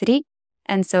electricity.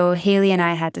 And so Hailey and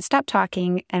I had to stop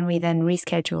talking, and we then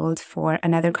rescheduled for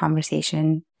another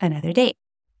conversation another day.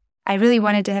 I really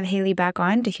wanted to have Hailey back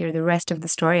on to hear the rest of the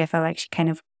story. I felt like she kind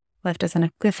of left us on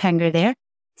a cliffhanger there.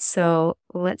 So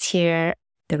let's hear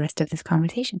the rest of this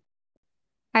conversation.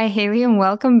 Hi, Hailey, and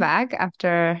welcome back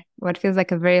after what feels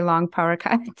like a very long power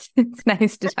cut. It's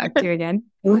nice to talk to you again.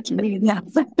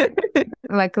 Yes.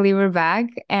 Luckily, we're back.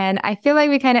 And I feel like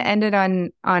we kind of ended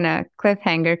on a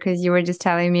cliffhanger because you were just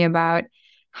telling me about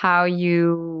how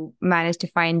you managed to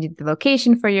find the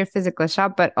location for your physical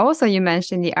shop, but also you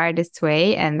mentioned the artist's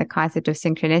way and the concept of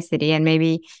synchronicity. And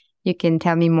maybe you can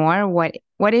tell me more.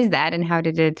 What is that and how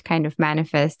did it kind of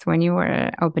manifest when you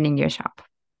were opening your shop?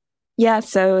 Yeah,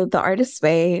 so The Artist's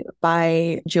Way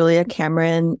by Julia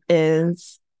Cameron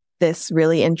is this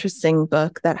really interesting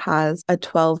book that has a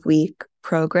 12-week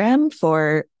program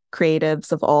for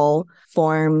creatives of all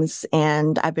forms.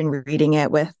 And I've been reading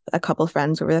it with a couple of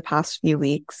friends over the past few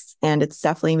weeks. And it's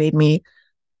definitely made me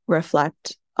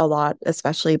reflect a lot,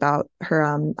 especially about her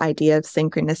idea of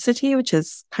synchronicity, which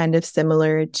is kind of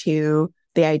similar to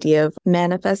the idea of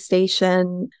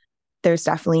manifestation. There's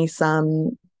definitely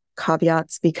some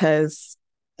caveats because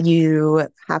you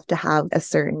have to have a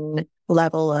certain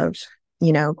level of,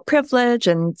 privilege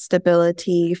and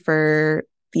stability for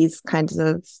these kinds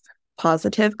of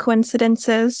positive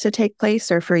coincidences to take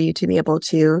place or for you to be able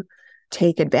to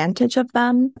take advantage of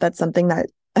them. That's something that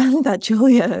that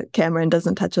Julia Cameron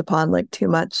doesn't touch upon like too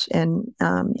much in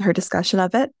her discussion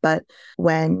of it. But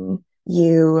when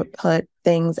you put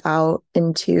things out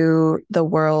into the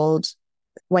world,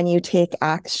 when you take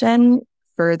action,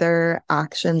 further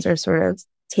actions are sort of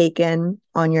taken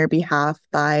on your behalf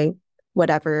by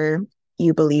whatever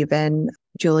you believe in.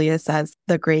 Julia says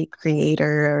the great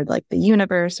creator or like the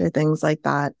universe or things like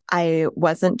that. I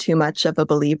wasn't too much of a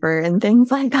believer in things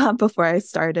like that before I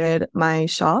started my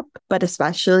shop, but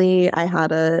especially I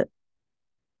had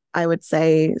I would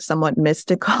say, somewhat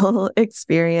mystical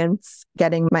experience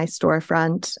getting my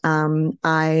storefront.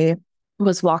 I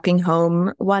was walking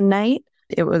home one night.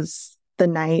 It was the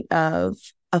night of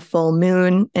a full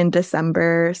moon in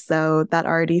December, so that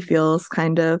already feels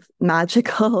kind of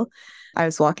magical. I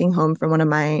was walking home from one of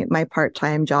my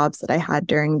part-time jobs that I had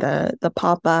during the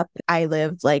pop-up. I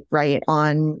lived like right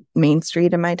on Main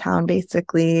Street in my town,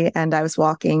 basically, and I was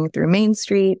walking through Main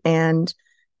Street and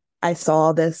I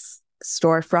saw this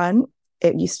storefront.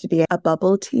 It used to be a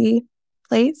bubble tea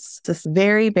place. This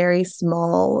very, very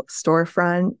small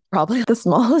storefront, probably the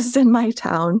smallest in my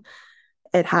town.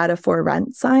 It had a for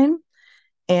rent sign.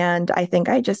 And I think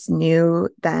I just knew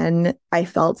then, I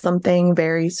felt something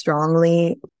very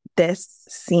strongly. This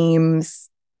seems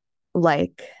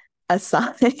like a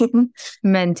sign.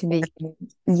 Meant to be.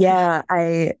 Yeah,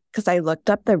 because I looked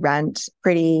up the rent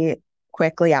pretty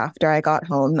quickly after I got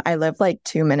home. I live like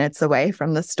 2 minutes away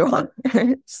from the store.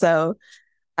 So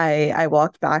I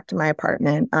walked back to my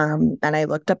apartment and I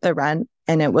looked up the rent,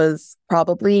 and it was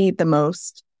probably the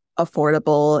most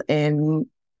affordable in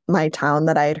my town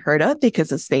that I had heard of because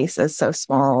the space is so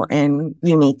small and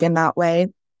unique in that way.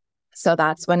 So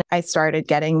that's when I started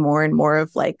getting more and more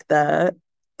of like the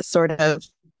sort of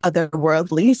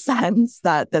otherworldly sense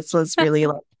that this was really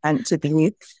like meant to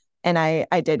be. And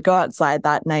I did go outside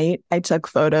that night. I took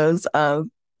photos of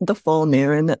the full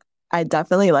moon. I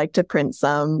definitely like to print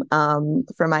some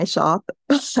for my shop.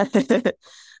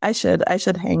 I should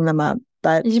hang them up.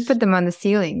 But you should put them on the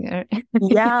ceiling.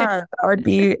 yeah,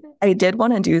 I did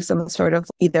want to do some sort of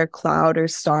either cloud or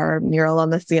star mural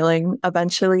on the ceiling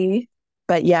eventually.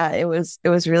 But yeah, it was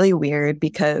really weird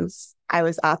because I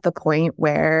was at the point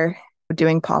where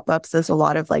doing pop-ups is a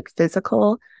lot of like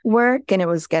physical work, and it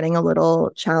was getting a little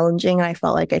challenging. And I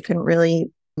felt like I couldn't really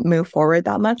move forward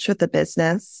that much with the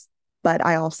business. But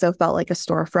I also felt like a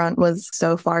storefront was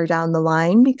so far down the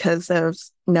line because of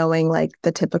knowing like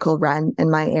the typical rent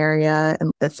in my area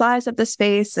and the size of the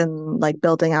space, and like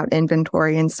building out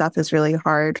inventory and stuff is really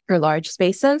hard for large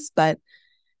spaces. But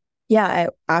yeah,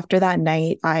 after that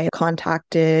night, I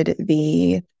contacted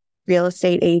the real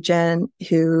estate agent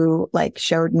who like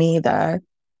showed me the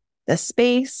the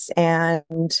space,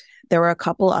 and there were a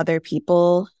couple other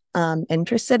people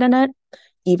interested in it,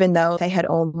 even though they had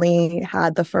only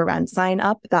had the for rent sign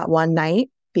up that one night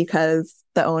because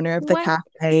the owner of the What?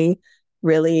 cafe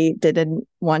really didn't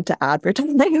want to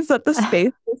advertise that the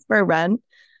space was for rent.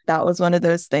 That was one of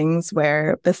those things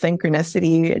where the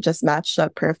synchronicity just matched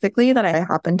up perfectly, that I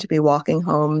happened to be walking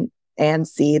home and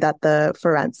see that the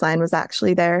for rent sign was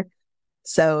actually there.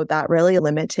 So that really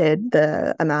limited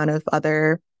the amount of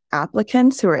other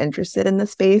applicants who were interested in the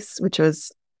space, which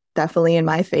was definitely in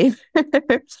my favor.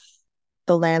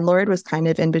 The landlord was kind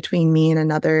of in between me and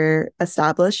another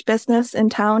established business in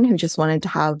town who just wanted to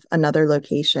have another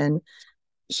location.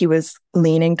 He was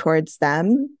leaning towards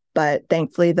them, but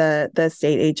thankfully the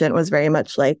estate agent was very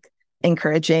much like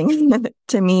encouraging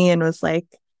to me and was like,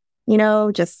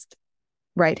 just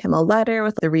write him a letter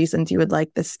with the reasons you would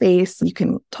like the space. You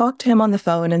can talk to him on the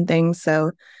phone and things.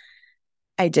 So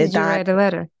I did Did you that. write a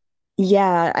letter?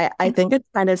 Yeah, I think it's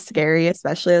kind of scary,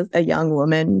 especially as a young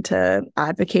woman, to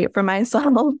advocate for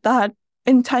myself that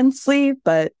intensely.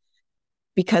 But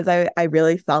because I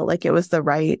really felt like it was the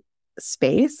right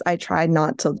space, I tried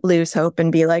not to lose hope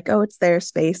and be like, oh, it's their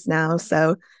space now.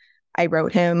 So I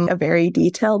wrote him a very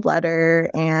detailed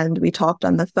letter and we talked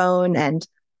on the phone, and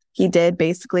he did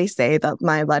basically say that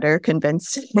my letter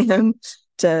convinced him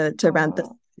to rent the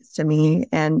space to me.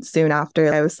 And soon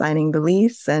after, I was signing the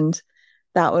lease, and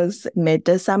that was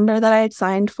mid-December that I had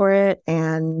signed for it.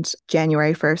 And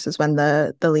January 1st is when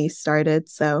the lease started.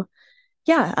 So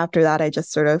yeah, after that, I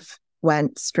just sort of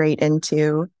went straight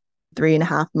into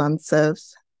 3.5 months or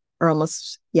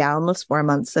almost 4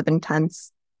 months of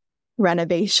intense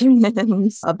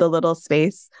renovations of the little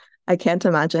space. I can't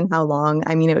imagine how long.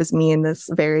 I mean, it was me and this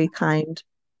very kind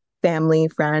family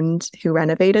friend who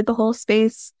renovated the whole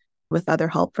space with other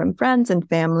help from friends and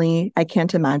family. I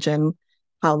can't imagine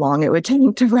how long it would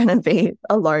take to renovate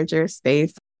a larger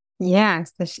space. Yeah,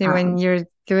 especially when you're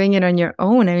doing it on your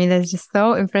own. I mean, that's just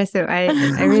so impressive. I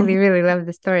really, really love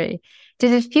the story.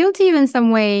 Did it feel to you in some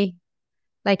way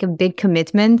like a big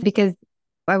commitment? Because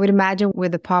I would imagine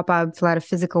with the pop-ups, a lot of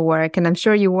physical work, and I'm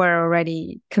sure you were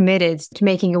already committed to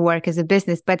making it work as a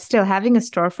business, but still having a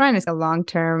storefront is a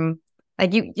long-term,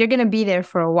 like you're going to be there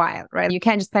for a while, right? You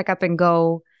can't just pack up and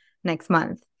go next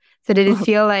month. So did it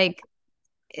feel like,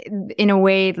 in a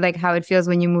way, like how it feels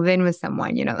when you move in with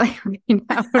someone, like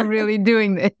now we're really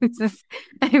doing this.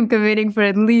 I'm committing for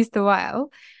at least a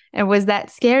while. And was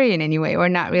that scary in any way or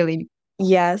not really?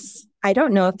 Yes. I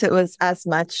don't know if it was as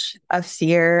much a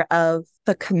fear of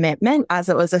the commitment as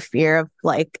it was a fear of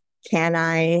like, can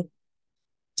I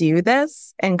do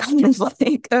this? And kind of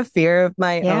like a fear of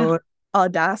my own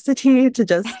audacity to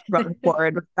just run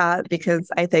forward with that. Because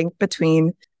I think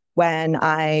between when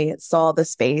I saw the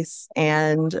space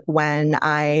and when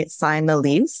I signed the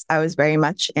lease, I was very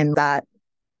much in that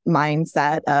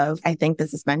mindset of, I think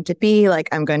this is meant to be, like,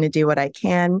 I'm going to do what I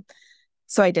can.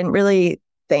 So I didn't really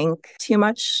think too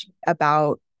much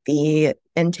about the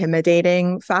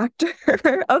intimidating factor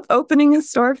of opening a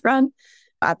storefront.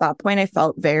 At that point, I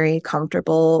felt very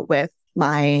comfortable with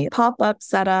my pop-up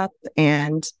setup,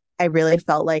 and I really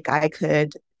felt like I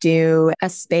could do a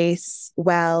space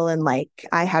well. And like,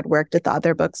 I had worked at the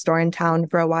other bookstore in town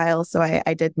for a while, so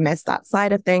I did miss that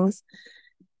side of things.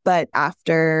 But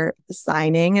after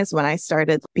signing is when I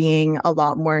started being a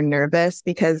lot more nervous,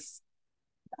 because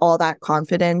all that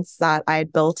confidence that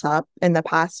I'd built up in the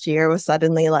past year was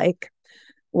suddenly like,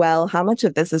 well, how much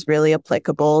of this is really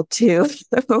applicable to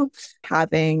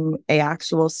having a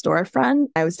actual storefront?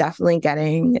 I was definitely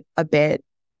getting a bit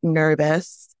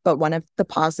nervous. But one of the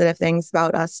positive things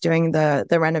about us doing the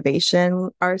renovation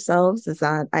ourselves is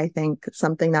that I think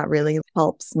something that really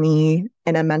helps me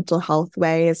in a mental health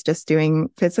way is just doing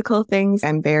physical things.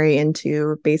 I'm very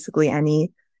into basically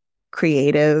any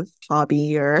creative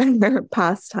hobby or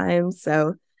pastime.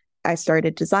 So I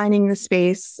started designing the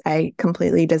space. I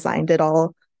completely designed it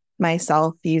all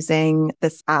myself using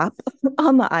this app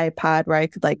on the iPad where I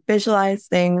could like visualize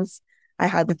things. I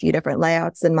had a few different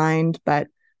layouts in mind, but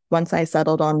once I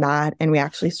settled on that and we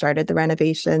actually started the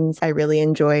renovations, I really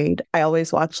enjoyed. I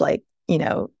always watch like,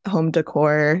 home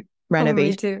decor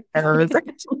renovation. Me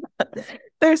too.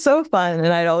 They're so fun.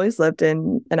 And I'd always lived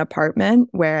in an apartment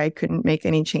where I couldn't make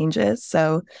any changes.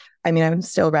 So, I mean, I'm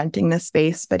still renting this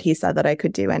space, but he said that I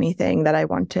could do anything that I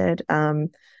wanted. So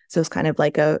it's kind of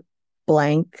like a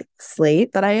blank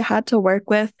slate that I had to work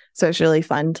with. So it's really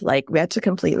fun to we had to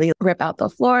completely rip out the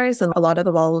floors, and a lot of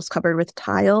the wall was covered with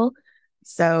tile.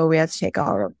 So we had to take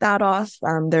all of that off.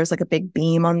 There's like a big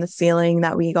beam on the ceiling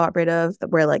that we got rid of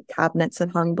where like cabinets had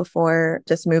hung before.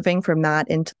 Just moving from that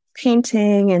into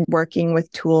painting and working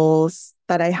with tools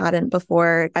that I hadn't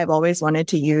before. I've always wanted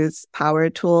to use power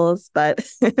tools, but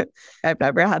I've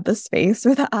never had the space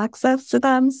or the access to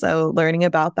them. So learning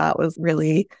about that was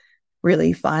really,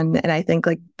 really fun. And I think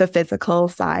like the physical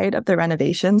side of the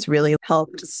renovations really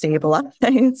helped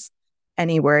stabilize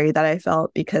any worry that I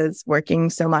felt, because working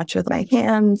so much with my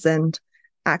hands and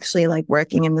actually like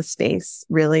working in the space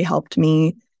really helped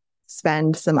me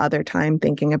spend some other time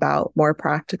thinking about more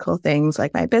practical things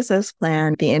like my business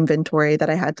plan, the inventory that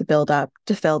I had to build up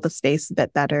to fill the space a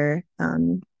bit better.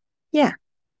 Yeah.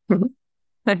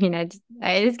 I mean,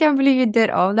 I just can't believe you did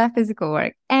all that physical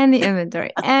work and the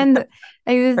inventory and like,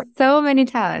 there's so many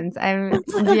talents. I'm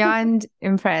beyond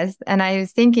impressed. And I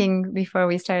was thinking before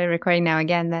we started recording now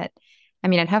again that, I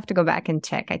mean, I'd have to go back and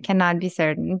check. I cannot be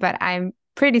certain, but I'm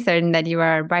pretty certain that you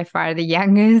are by far the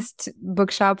youngest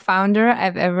bookshop founder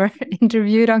I've ever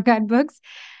interviewed on Guidebooks.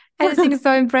 I just think it's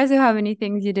so impressive how many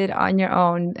things you did on your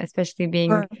own, especially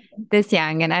being this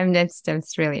young. And I'm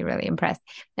just really, really impressed.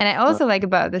 And I also like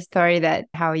about the story that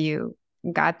how you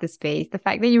got the space, the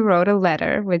fact that you wrote a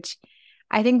letter, which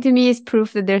I think to me is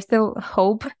proof that there's still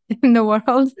hope in the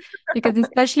world, because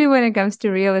especially when it comes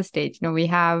to real estate, you know, we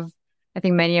have, I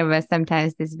think many of us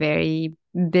sometimes this very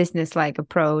business-like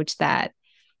approach that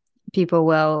people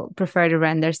will prefer to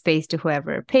rent their space to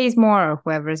whoever pays more or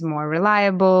whoever is more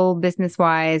reliable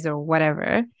business-wise or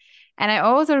whatever. And I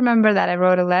also remember that I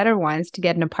wrote a letter once to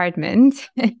get an apartment.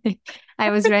 I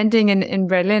was renting in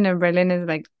Berlin, and Berlin is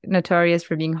like notorious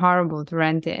for being horrible to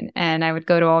rent in. And I would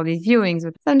go to all these viewings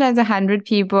with sometimes 100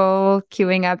 people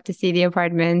queuing up to see the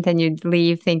apartment, and you'd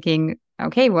leave thinking,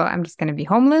 okay, well, I'm just going to be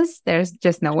homeless. There's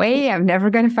just no way. I'm never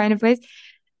going to find a place.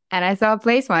 And I saw a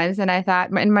place once and I thought,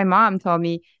 and my mom told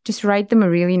me, just write them a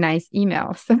really nice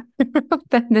email. So I wrote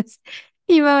them this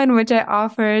email in which I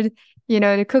offered, you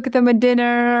know, to cook them a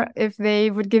dinner if they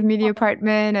would give me the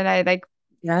apartment. And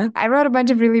I wrote a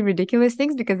bunch of really ridiculous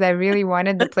things because I really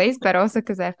wanted the place, but also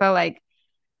because I felt like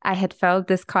I had felt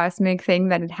this cosmic thing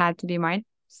that it had to be mine.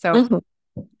 So,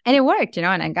 and it worked, you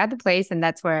know, and I got the place, and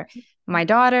that's where my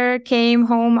daughter came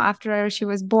home after she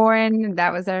was born.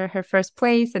 That was her first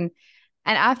place.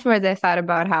 And afterwards, I thought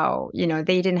about how, you know,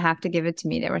 they didn't have to give it to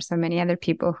me. There were so many other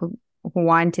people who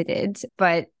wanted it.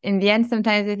 But in the end,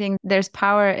 sometimes I think there's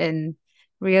power in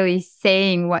really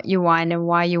saying what you want and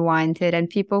why you want it. And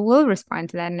people will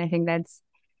respond to that. And I think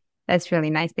that's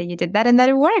really nice that you did that and that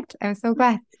it worked. I'm so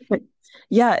glad.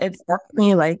 Yeah, it's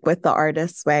definitely like with the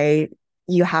artist's way,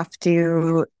 you have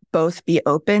to both be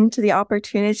open to the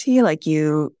opportunity. Like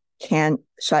you can't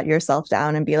shut yourself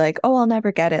down and be like, oh, I'll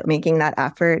never get it. Making that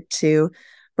effort to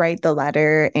write the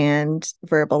letter and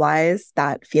verbalize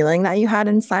that feeling that you had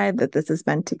inside that this is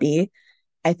meant to be.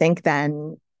 I think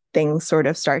then things sort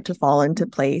of start to fall into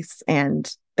place,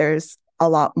 and there's a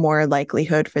lot more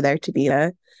likelihood for there to be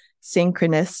a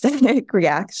synchronistic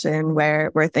reaction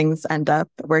where things end up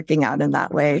working out in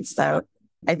that way. So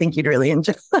I think you'd really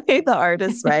enjoy The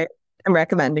Artist's Way. I'm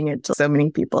recommending it to so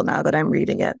many people now that I'm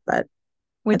reading it, but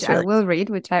which I will read,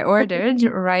 which I ordered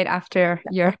right after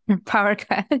your power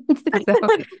cut. So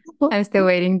I'm still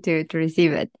waiting to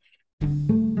receive it.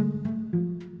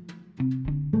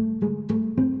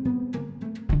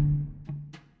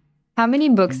 How many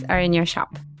books are in your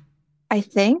shop? I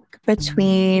think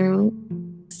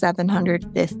between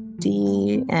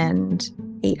 750 and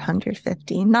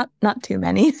 850. Not too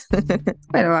many.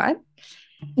 Quite a lot.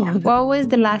 Yeah. What was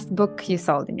the last book you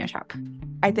sold in your shop?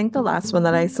 I think the last one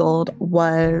that I sold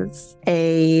was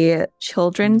a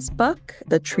children's book,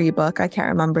 The Tree Book. I can't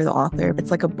remember the author.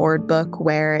 It's like a board book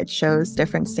where it shows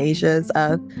different stages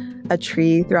of a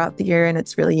tree throughout the year. And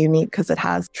it's really unique because it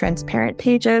has transparent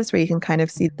pages where you can kind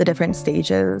of see the different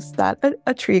stages that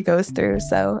a tree goes through.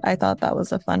 So I thought that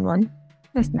was a fun one.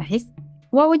 That's nice.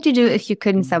 What would you do if you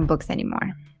couldn't sell books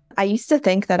anymore? I used to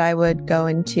think that I would go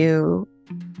into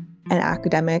an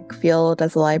academic field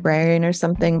as a librarian or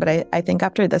something, but I think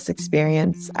after this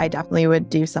experience, I definitely would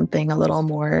do something a little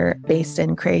more based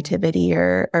in creativity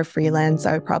or freelance.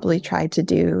 I would probably try to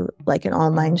do like an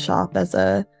online shop as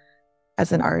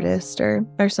an artist or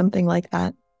something like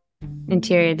that.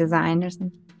 Interior design or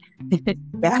something.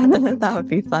 Yeah, that would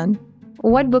be fun.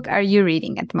 What book are you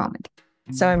reading at the moment?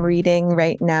 So I'm reading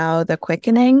right now The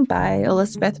Quickening by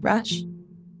Elizabeth Rush.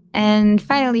 And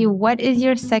finally, what is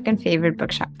your second favorite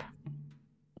bookshop?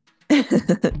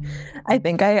 I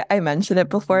think I mentioned it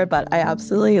before, but I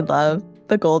absolutely love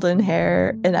the Golden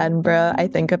Hare in Edinburgh. I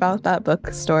think about that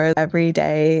bookstore every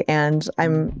day, and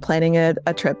I'm planning a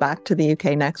trip back to the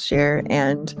UK next year,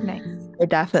 and nice. I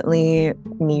definitely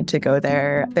need to go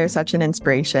there. They're such an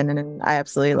inspiration, and I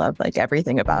absolutely love like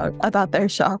everything about their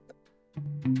shop.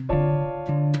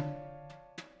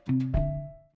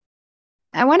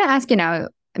 I want to ask you now,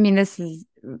 I mean, this is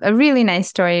a really nice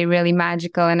story, really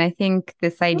magical. And I think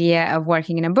this idea of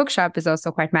working in a bookshop is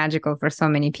also quite magical for so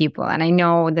many people. And I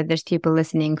know that there's people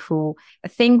listening who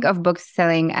think of book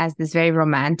selling as this very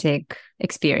romantic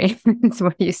experience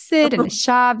where you sit in a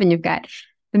shop and you've got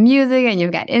the music and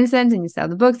you've got incense and you sell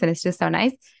the books and it's just so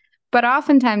nice. But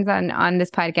oftentimes on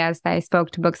this podcast, I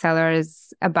spoke to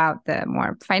booksellers about the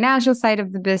more financial side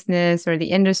of the business or the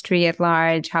industry at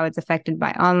large, how it's affected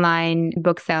by online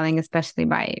book selling, especially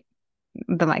by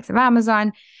the likes of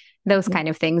Amazon, those kind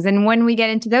of things. And when we get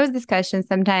into those discussions,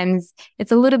 sometimes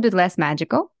it's a little bit less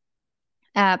magical,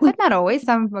 but not always.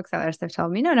 Some booksellers have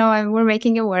told me, no, we're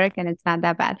making it work and it's not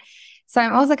that bad. So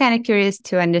I'm also kind of curious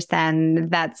to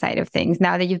understand that side of things.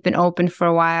 Now that you've been open for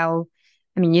a while,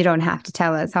 I mean, you don't have to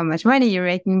tell us how much money you're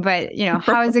making, but,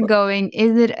 how is it going?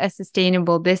 Is it a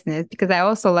sustainable business? Because I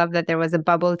also love that there was a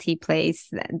bubble tea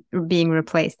place being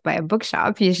replaced by a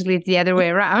bookshop. Usually it's the other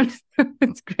way around.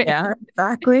 It's great. Yeah,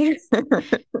 exactly.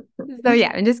 So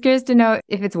yeah, I'm just curious to know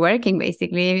if it's working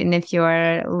basically, and if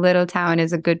your little town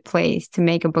is a good place to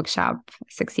make a bookshop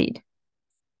succeed.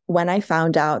 When I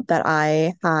found out that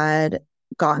I had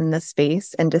gotten the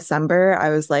space in December, I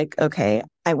was like, okay,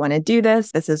 I want to do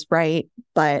this. This is right.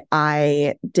 But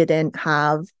I didn't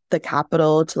have the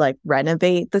capital to like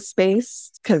renovate the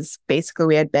space because basically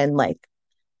we had been like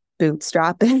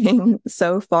bootstrapping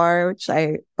so far, which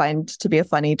I find to be a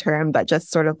funny term, but just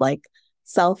sort of like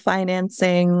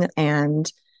self-financing.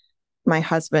 And my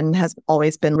husband has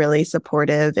always been really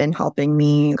supportive in helping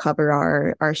me cover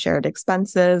our shared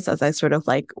expenses as I sort of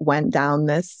like went down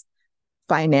this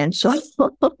financial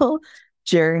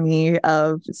journey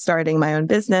of starting my own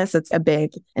business. It's a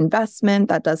big investment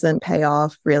that doesn't pay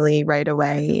off really right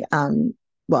away.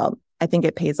 Well, I think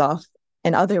it pays off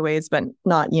in other ways, but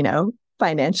not,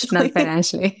 financially. Not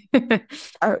financially.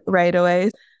 Right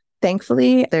away.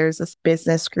 Thankfully, there's this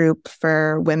business group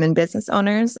for women business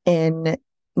owners in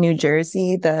New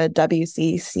Jersey, the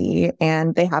WCC,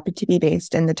 and they happen to be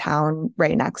based in the town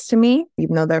right next to me,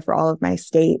 even though they're for all of my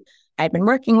state. I'd been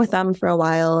working with them for a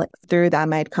while. Through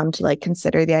them, I'd come to like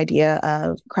consider the idea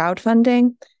of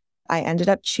crowdfunding. I ended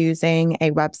up choosing a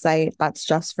website that's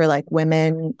just for like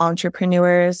women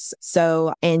entrepreneurs.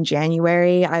 So in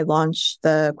January, I launched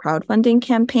the crowdfunding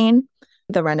campaign.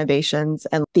 The renovations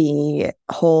and the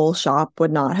whole shop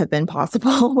would not have been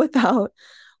possible without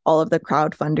all of the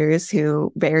crowdfunders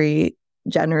who very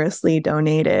generously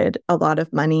donated a lot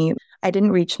of money. I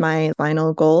didn't reach my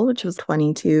final goal, which was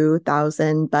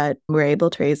 $22,000, but we were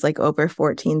able to raise like over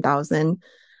 $14,000.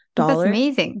 That's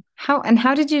amazing. How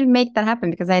did you make that happen?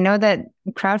 Because I know that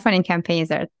crowdfunding campaigns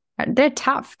they're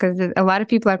tough because a lot of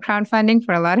people are crowdfunding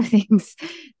for a lot of things.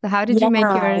 So how did you make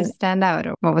yours stand out?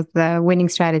 Or what was the winning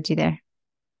strategy there?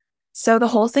 So the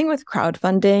whole thing with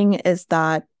crowdfunding is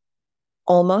that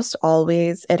almost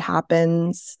always it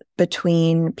happens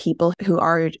between people who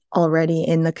are already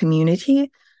in the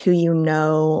community, who you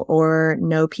know, or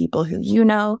know people who you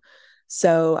know.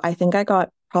 So I think I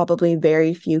got probably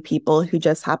very few people who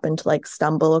just happened to like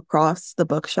stumble across the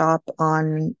bookshop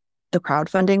on the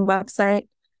crowdfunding website.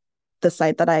 The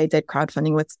site that I did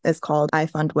crowdfunding with is called I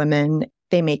Fund Women.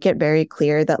 They make it very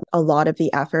clear that a lot of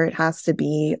the effort has to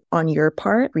be on your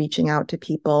part, reaching out to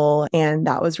people. And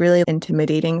that was really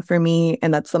intimidating for me.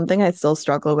 And that's something I still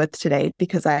struggle with today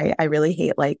because I really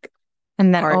hate like.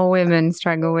 And that all women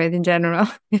struggle with in general.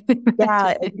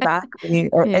 Yeah, exactly.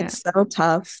 Yeah. It's so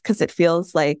tough because it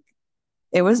feels like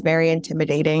it was very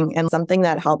intimidating. And something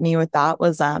that helped me with that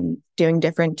was doing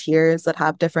different tiers that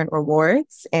have different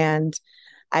rewards. And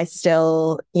I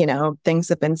still, things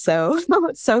have been so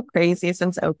crazy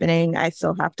since opening. I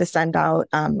still have to send out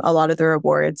a lot of the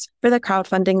rewards for the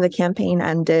crowdfunding. The campaign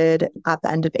ended at the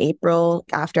end of April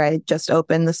after I just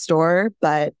opened the store,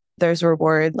 but there's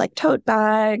reward like tote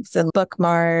bags and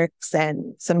bookmarks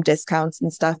and some discounts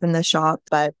and stuff in the shop.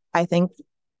 But I think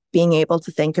being able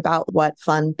to think about what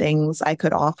fun things I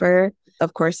could offer.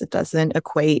 Of course, it doesn't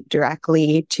equate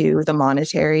directly to the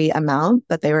monetary amount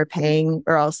that they were paying,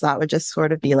 or else that would just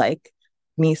sort of be like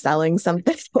me selling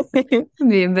something.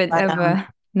 Be a bit of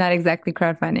not exactly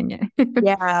crowdfunding it.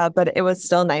 Yeah, but it was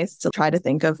still nice to try to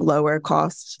think of lower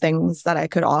cost things that I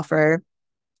could offer.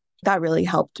 That really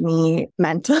helped me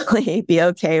mentally be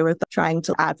okay with trying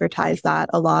to advertise that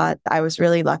a lot. I was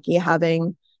really lucky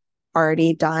having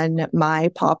already done my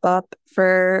pop-up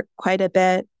for quite a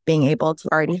bit, being able to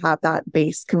already have that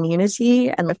base community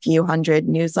and a few hundred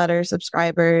newsletter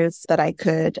subscribers that I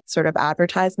could sort of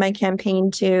advertise my campaign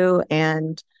to.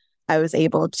 And I was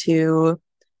able to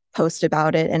post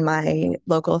about it in my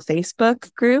local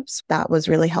Facebook groups. That was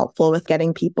really helpful with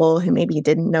getting people who maybe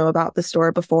didn't know about the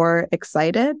store before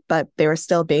excited, but they were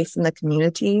still based in the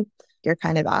community. You're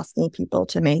kind of asking people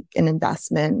to make an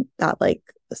investment that like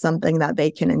something that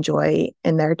they can enjoy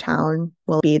in their town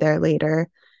will be there later.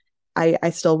 I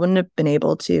still wouldn't have been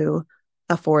able to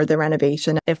afford the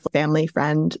renovation if family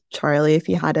friend Charlie, if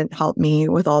he hadn't helped me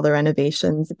with all the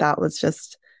renovations. That was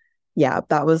just, yeah,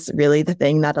 that was really the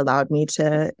thing that allowed me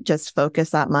to just focus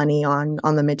that money on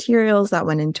the materials that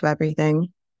went into everything.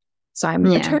 So I'm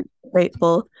eternally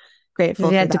grateful if you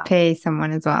for had to that. pay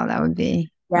someone as well, that would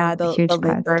be a huge cost.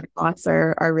 Labor costs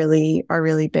are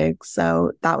really big.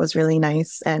 So that was really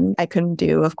nice. And I couldn't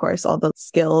do, of course, all the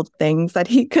skilled things that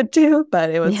he could do, but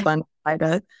it was fun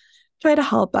to try to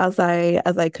help as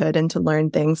I could and to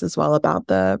learn things as well about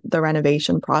the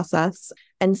renovation process.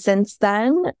 And since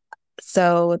then,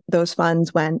 so those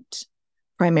funds went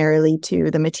primarily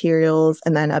to the materials,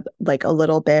 and then a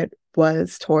little bit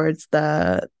was towards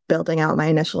the building out my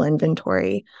initial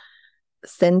inventory.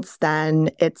 Since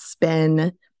then, it's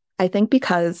been, I think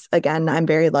because, again, I'm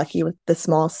very lucky with the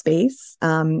small space.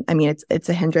 I mean, it's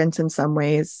a hindrance in some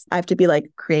ways. I have to be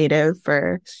like creative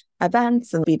for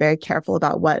events and be very careful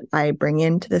about what I bring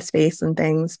into the space and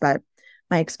things. But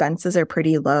my expenses are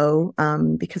pretty low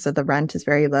because of the rent is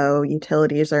very low.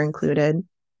 Utilities are included.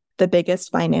 The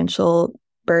biggest financial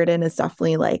burden is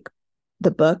definitely like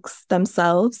the books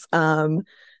themselves.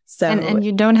 So and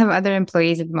you don't have other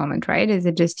employees at the moment, right? Is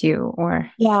it just you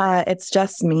or? Yeah, it's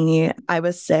just me. I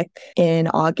was sick in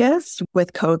August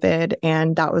with COVID,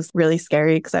 and that was really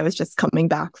scary because I was just coming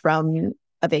back from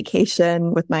a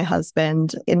vacation with my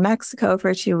husband in Mexico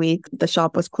for 2 weeks. The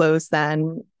shop was closed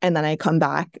then, and then I come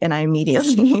back and I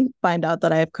immediately find out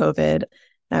that I have COVID.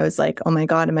 I was like, oh my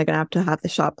God, am I going to have the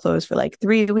shop closed for like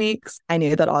 3 weeks? I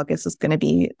knew that August was going to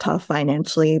be tough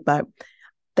financially, but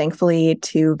thankfully,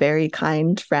 two very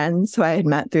kind friends who I had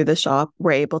met through the shop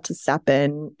were able to step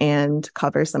in and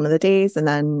cover some of the days. And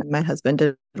then my husband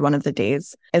did one of the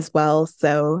days as well.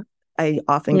 So I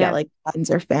often get like friends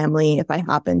or family if I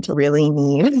happen to really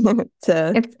need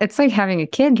to. It's like having a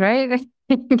kid, right?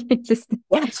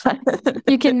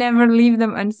 You can never leave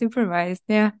them unsupervised.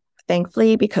 Yeah.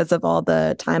 Thankfully, because of all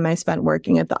the time I spent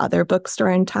working at the other bookstore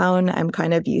in town, I'm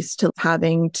kind of used to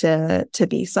having to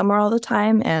be somewhere all the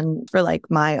time. And for like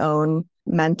my own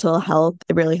mental health,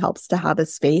 it really helps to have a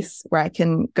space where I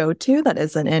can go to that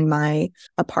isn't in my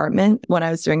apartment. When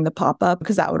I was doing the pop-up,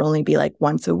 because that would only be like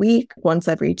once a week, once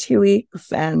every 2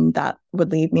 weeks. And that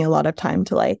would leave me a lot of time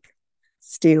to like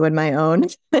stew in my own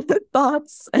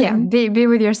thoughts. Yeah, be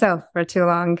with yourself for too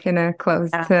long in a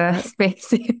closed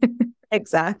space.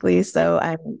 Exactly. So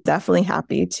I'm definitely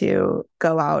happy to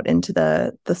go out into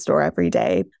the store every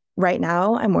day. Right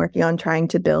now, I'm working on trying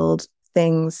to build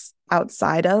things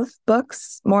outside of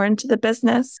books more into the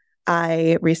business.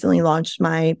 I recently launched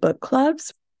my book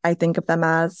clubs. I think of them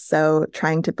as so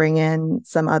trying to bring in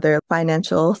some other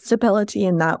financial stability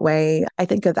in that way. I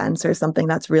think events are something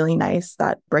that's really nice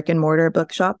that brick and mortar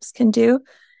bookshops can do.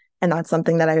 And that's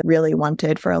something that I really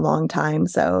wanted for a long time.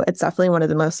 So it's definitely one of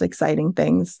the most exciting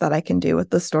things that I can do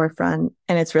with the storefront.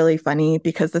 And it's really funny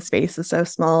because the space is so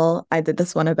small. I did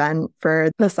this one event for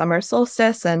the summer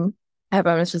solstice, and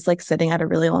everyone was just like sitting at a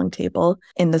really long table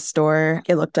in the store.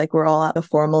 It looked like we're all at a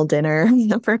formal dinner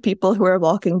for people who are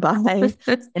walking by in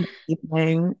the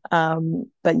evening.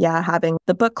 But yeah, having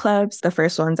the book clubs, the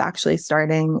first one's actually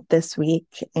starting this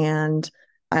week. And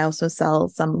I also sell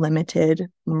some limited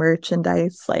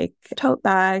merchandise like tote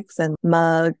bags and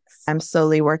mugs. I'm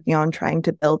slowly working on trying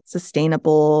to build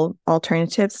sustainable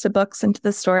alternatives to books into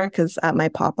the store because at my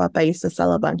pop-up, I used to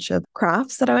sell a bunch of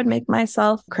crafts that I would make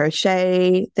myself,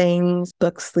 crochet things,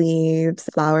 book sleeves,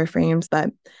 flower frames.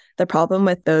 But the problem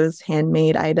with those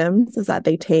handmade items is that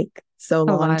they take so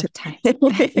long to time.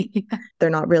 They're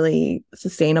not really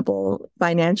sustainable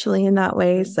financially in that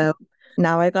way. So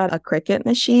now I got a Cricut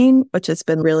machine, which has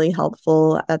been really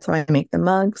helpful. That's how I make the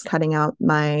mugs, cutting out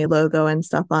my logo and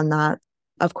stuff on that.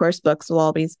 Of course, books will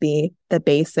always be the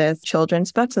basis.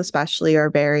 Children's books especially are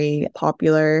very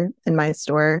popular in my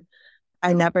store.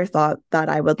 I never thought that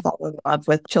I would fall in love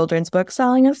with children's book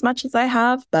selling as much as I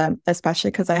have, but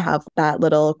especially because I have that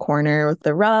little corner with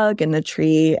the rug and the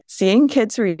tree. Seeing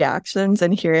kids' reactions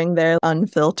and hearing their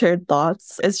unfiltered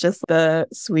thoughts is just the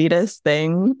sweetest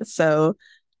thing. So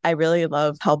I really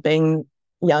love helping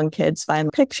young kids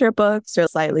find picture books or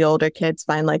slightly older kids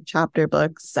find like chapter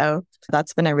books. So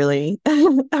that's been a really,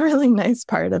 a really nice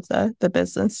part of the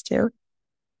business too.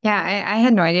 Yeah, I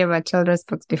had no idea about children's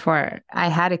books before I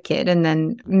had a kid, and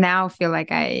then now feel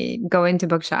like I go into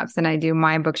bookshops and I do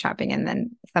my book shopping and then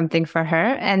something for her.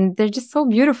 And they're just so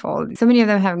beautiful. So many of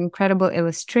them have incredible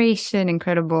illustration,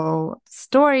 incredible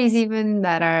stories, even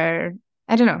that are,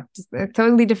 I don't know, just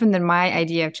totally different than my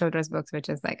idea of children's books, which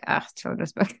is like, ah,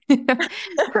 children's book. Yeah,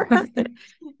 But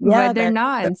they're they're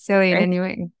not silly in great. any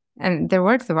way. And they're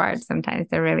works of art sometimes.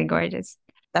 They're really gorgeous.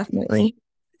 Definitely.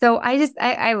 So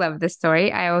I love this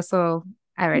story. I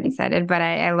already said it, but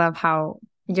I love how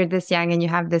you're this young and you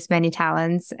have this many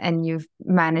talents and you've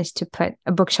managed to put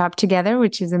a bookshop together,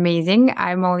 which is amazing.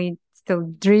 I'm only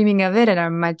still dreaming of it and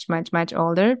I'm much, much, much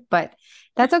older, but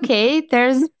that's okay.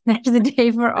 There's a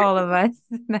day for all of us.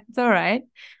 That's all right.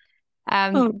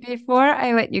 Oh, Before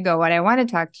I let you go, what I want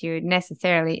to talk to you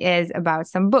necessarily is about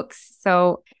some books.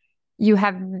 So you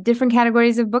have different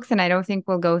categories of books, and I don't think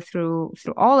we'll go through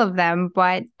all of them,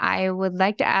 but I would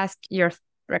like to ask your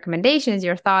recommendations,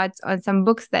 your thoughts on some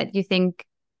books that you think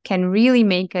can really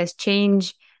make us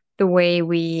change the way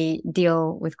we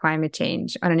deal with climate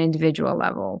change on an individual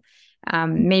level.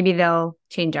 Maybe they'll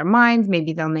change our minds,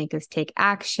 maybe they'll make us take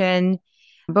action.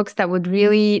 Books that would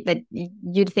really, that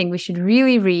you'd think we should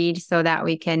really read so that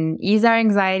we can ease our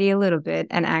anxiety a little bit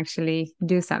and actually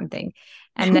do something.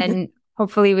 And then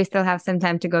hopefully we still have some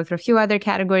time to go through a few other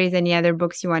categories. Any other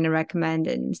books you want to recommend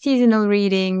in seasonal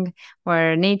reading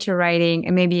or nature writing,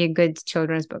 and maybe a good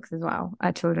children's books as well,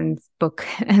 a children's book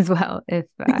as well, if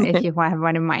you have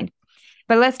one in mind.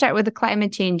 But let's start with the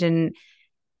climate change and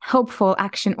hopeful,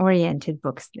 action-oriented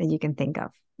books that you can think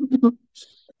of.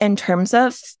 in terms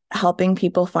of helping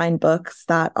people find books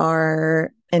that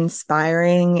are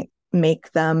inspiring,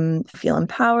 make them feel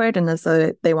empowered and as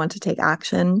though they want to take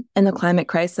action in the climate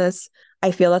crisis,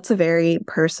 I feel that's a very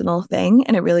personal thing.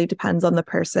 And it really depends on the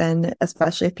person,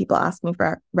 especially if people ask me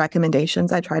for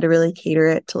recommendations. I try to really cater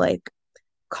it to like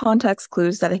context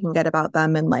clues that I can get about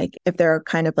them. And like if they're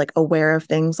kind of like aware of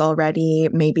things already,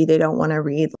 maybe they don't want to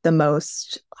read the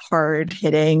most hard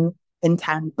hitting,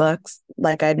 intense books.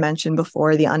 Like I'd mentioned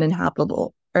before, The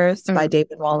Uninhabitable Earth by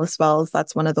David Wallace Wells.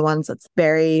 That's one of the ones that's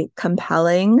very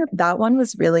compelling. That one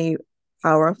was really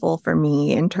powerful for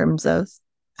me in terms of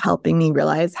helping me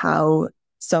realize how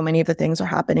so many of the things are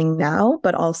happening now,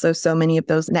 but also so many of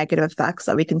those negative effects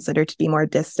that we consider to be more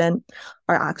distant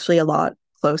are actually a lot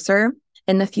closer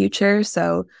in the future.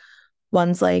 So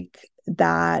ones like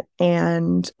that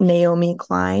and Naomi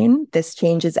Klein, This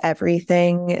Changes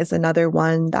Everything, is another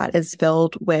one that is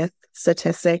filled with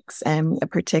statistics and a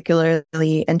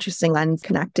particularly interesting lens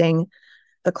connecting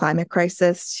the climate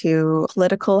crisis to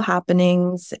political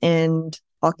happenings and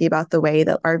talking about the way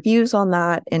that our views on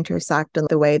that intersect and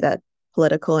the way that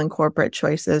political and corporate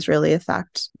choices really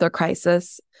affect the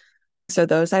crisis. So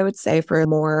those I would say for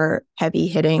more heavy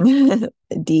hitting,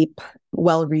 deep,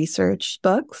 well-researched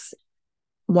books.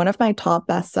 One of my top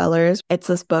bestsellers, it's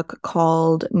this book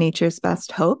called Nature's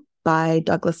Best Hope by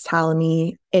Douglas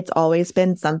Tallamy. It's always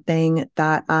been something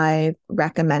that I've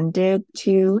recommended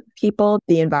to people.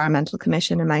 The Environmental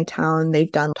Commission in my town,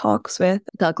 they've done talks with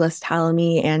Douglas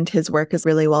Tallamy and his work is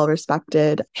really well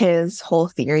respected. His whole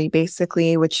theory,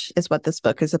 basically, which is what this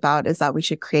book is about, is that we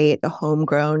should create a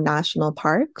homegrown national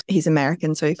park. He's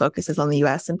American, so he focuses on the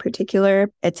US in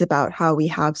particular. It's about how we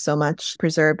have so much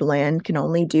preserved land, can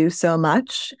only do so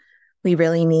much. We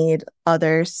really need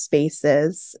other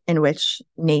spaces in which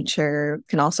nature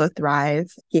can also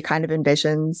thrive. He kind of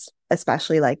envisions,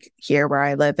 especially like here where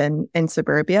I live in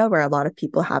suburbia, where a lot of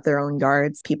people have their own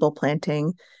yards, people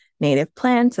planting native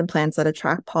plants and plants that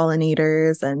attract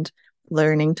pollinators and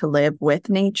learning to live with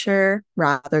nature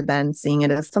rather than seeing it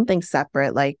as something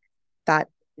separate. Like that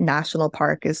national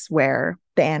park is where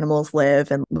the animals live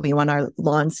and we want our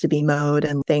lawns to be mowed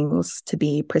and things to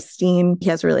be pristine. He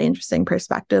has a really interesting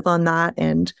perspective on that.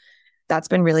 And that's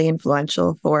been really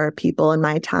influential for people in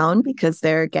my town because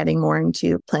they're getting more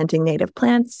into planting native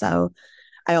plants. So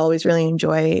I always really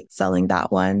enjoy selling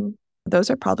that one. Those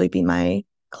are probably be my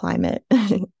climate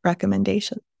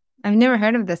recommendations. I've never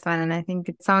heard of this one, and I think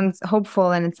it sounds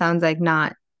hopeful and it sounds like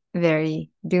not very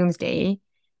doomsday.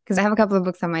 Because I have a couple of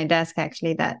books on my desk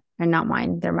actually that are not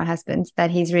mine, they're my husband's, that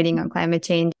he's reading on climate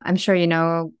change. I'm sure you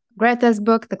know Greta's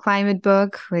book, the climate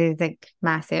book, which is like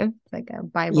massive, like a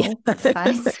Bible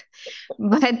size.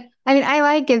 But I mean, I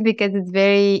like it because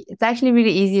it's actually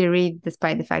really easy to read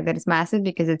despite the fact that it's massive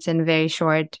because it's in very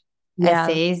short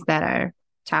essays that are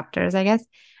chapters, I guess.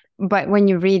 But when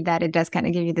you read that, it does kind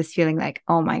of give you this feeling like,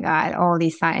 oh my God, all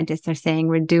these scientists are saying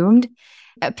we're doomed.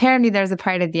 Apparently there's a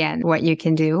part at the end, what you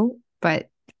can do, but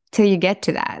till you get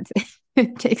to that,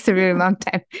 it takes a really long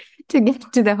time to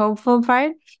get to the hopeful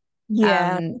part.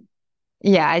 Yeah.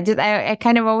 Yeah, I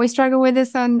kind of always struggle with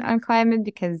this on climate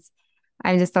because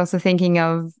I'm just also thinking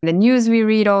of the news we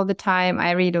read all the time.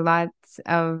 I read a lot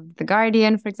of The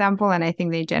Guardian, for example, and I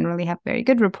think they generally have very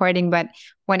good reporting. But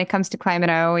when it comes to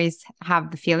climate, I always have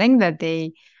the feeling that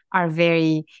they are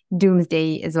very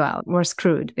doomsday as well. We're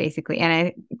screwed, basically. And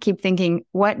I keep thinking,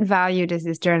 what value does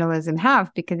this journalism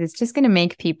have? Because it's just going to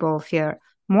make people feel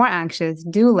more anxious,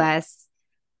 do less.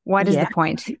 What is the Yeah.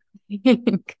 point?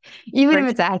 Even if For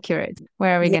it's accurate,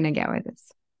 where are we Yeah. going to get with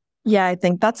this? Yeah, I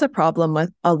think that's a problem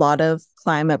with a lot of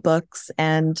climate books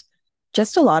and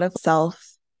just a lot of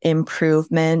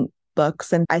self-improvement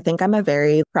books. And I think I'm a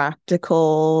very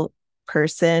practical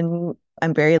person.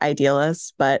 I'm very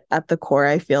idealist, but at the core,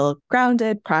 I feel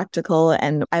grounded, practical,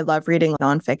 and I love reading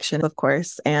nonfiction, of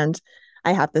course. And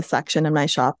I have this section in my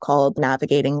shop called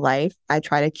Navigating Life. I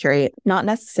try to curate not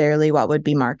necessarily what would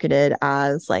be marketed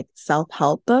as like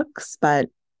self-help books, but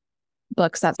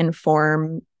books that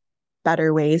inform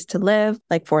better ways to live,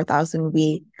 like 4,000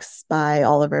 Weeks by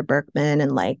Oliver Berkman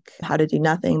and like How to Do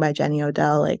Nothing by Jenny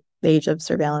Odell, like The Age of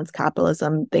Surveillance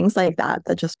Capitalism, things like that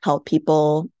that just help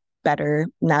people better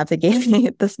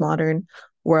navigate this modern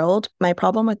world. My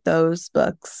problem with those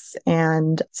books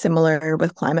and similar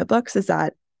with climate books is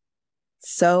that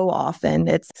so often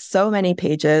it's so many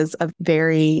pages of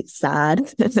very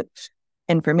sad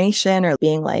information or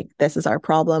being like, this is our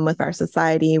problem with our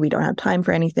society. We don't have time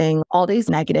for anything, all these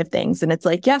negative things. And it's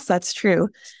like, yes, that's true.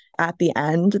 At the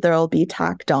end, there'll be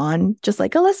tacked on just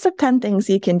like a list of 10 things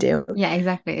you can do. Yeah,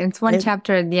 exactly. It's one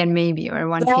chapter at the end, maybe, or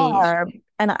one Yeah. page.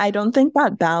 And I don't think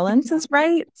that balance is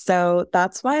right. So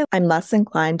that's why I'm less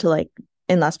inclined to like,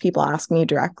 unless people ask me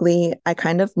directly, I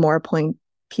kind of more point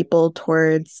people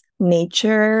towards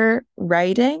nature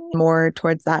writing, more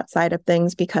towards that side of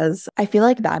things, because I feel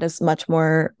like that is much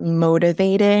more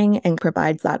motivating and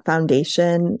provides that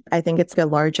foundation. I think it's a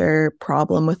larger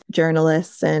problem with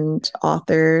journalists and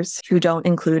authors who don't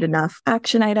include enough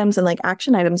action items and like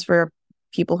action items for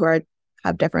people who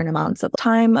have different amounts of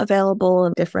time available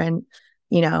and different,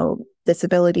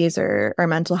 disabilities or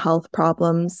mental health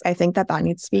problems. I think that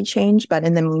needs to be changed. But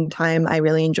in the meantime, I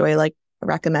really enjoy like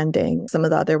recommending some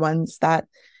of the other ones that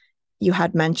you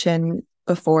had mentioned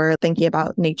before, thinking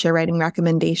about nature writing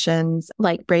recommendations.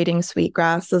 Like Braiding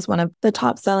Sweetgrass is one of the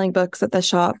top selling books at the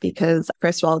shop because,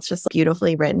 first of all, it's just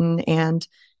beautifully written and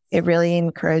it really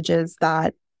encourages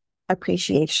that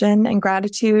appreciation and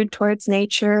gratitude towards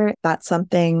nature. That's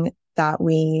something that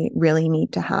we really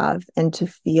need to have and to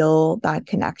feel that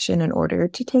connection in order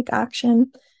to take action.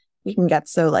 We can get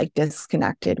so like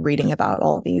disconnected reading about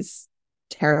all these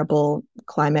terrible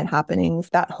climate happenings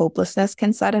that hopelessness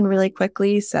can set in really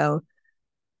quickly. So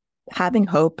having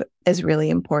hope is really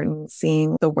important,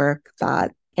 seeing the work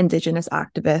that Indigenous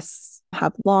activists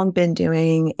have long been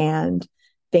doing and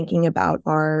thinking about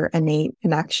our innate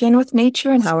connection with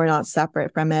nature and how we're not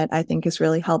separate from it, I think is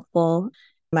really helpful.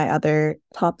 My other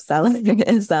top selling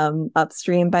is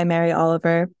Upstream by Mary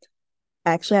Oliver.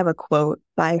 I actually have a quote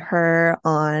by her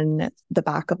on the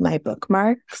back of my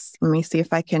bookmarks. Let me see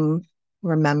if I can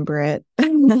remember it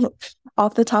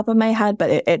off the top of my head, but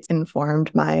it's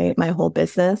informed my whole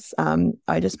business.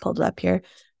 I just pulled it up here.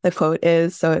 The quote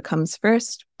is, so it comes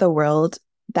first, the world,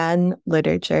 then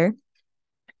literature,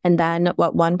 and then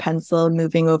what one pencil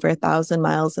moving over 1,000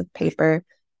 miles of paper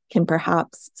can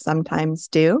perhaps sometimes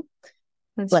do.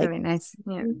 That's really nice.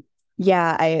 Yeah.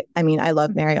 Yeah, I mean, I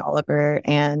love Mary Oliver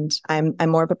and I'm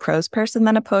more of a prose person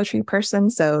than a poetry person.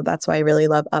 So that's why I really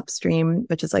love Upstream,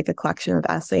 which is like a collection of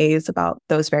essays about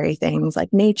those very things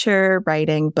like nature,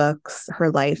 writing, books,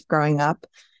 her life growing up.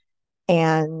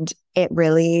 And it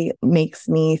really makes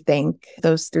me think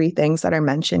those three things that are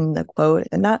mentioned in the quote,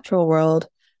 the natural world,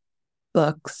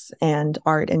 books, and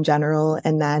art in general,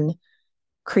 and then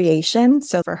creation.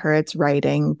 So for her, it's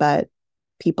writing, but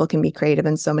people can be creative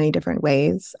in so many different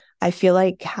ways. I feel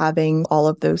like having all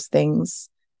of those things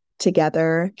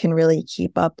together can really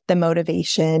keep up the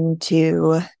motivation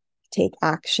to take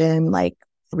action, like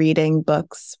reading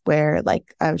books where,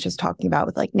 like I was just talking about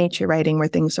with like nature writing, where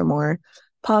things are more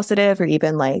positive, or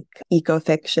even like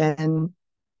eco-fiction,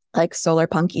 like solar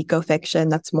punk eco-fiction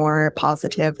that's more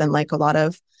positive than like a lot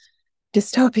of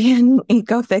dystopian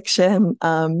eco-fiction.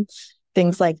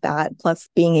 Things like that, plus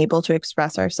being able to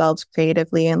express ourselves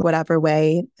creatively in whatever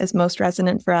way is most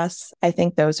resonant for us. I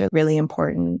think those are really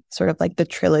important, sort of like the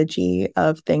trilogy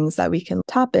of things that we can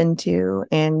tap into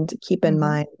and keep in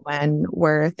mind when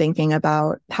we're thinking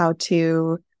about how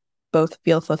to both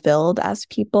feel fulfilled as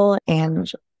people and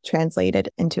translate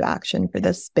it into action for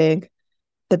the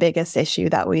biggest issue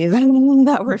that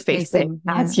we're facing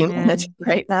as humanity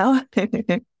right now.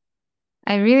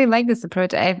 I really like this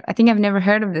approach. I think I've never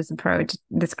heard of this approach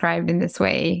described in this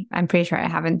way. I'm pretty sure I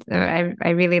haven't. I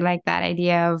really like that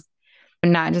idea of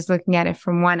not just looking at it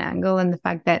from one angle, and the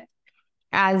fact that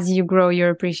as you grow your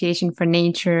appreciation for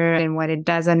nature and what it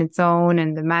does on its own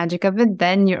and the magic of it,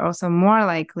 then you're also more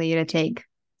likely to take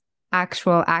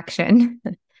actual action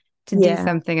to do Yeah.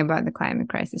 something about the climate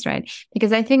crisis, right?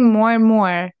 Because I think more and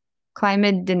more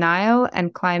climate denial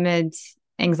and climate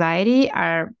anxiety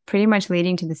are pretty much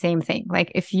leading to the same thing.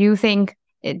 Like if you think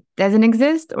it doesn't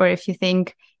exist, or if you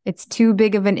think it's too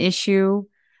big of an issue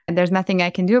and there's nothing I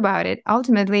can do about it,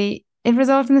 ultimately it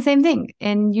results in the same thing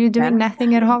and you doing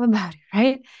nothing at all about it,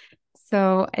 right?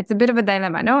 So it's a bit of a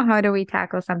dilemma. No, how do we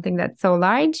tackle something that's so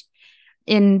large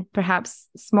in perhaps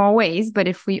small ways? But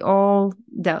if we all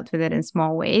dealt with it in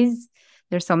small ways,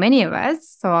 there's so many of us.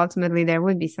 So ultimately there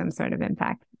would be some sort of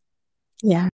impact.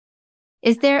 Yeah.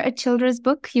 Is there a children's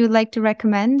book you would like to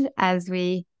recommend as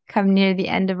we come near the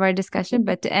end of our discussion,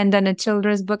 but to end on a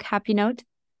children's book happy note?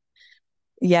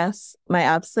 Yes, my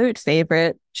absolute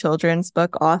favorite children's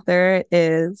book author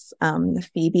is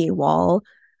Phoebe Wall.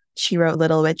 She wrote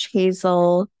Little Witch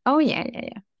Hazel. Oh, yeah.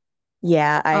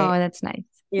 Yeah, Oh, that's nice.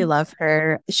 I love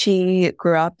her. She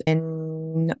grew up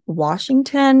in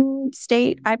Washington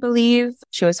State, I believe.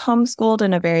 She was homeschooled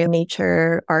in a very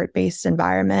nature art-based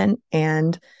environment.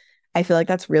 And I feel like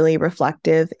that's really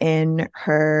reflective in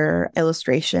her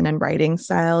illustration and writing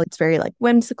style. It's very like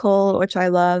whimsical, which I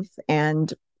love.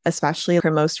 And especially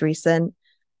her most recent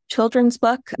children's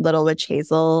book, Little Witch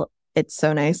Hazel. It's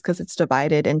so nice because it's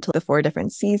divided into the 4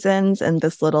 different seasons, and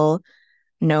this little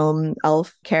gnome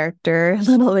elf character,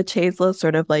 Little Witch Hazel, is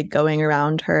sort of like going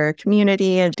around her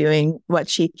community and doing what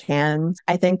she can.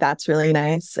 I think that's really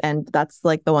nice. And that's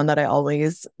like the one that I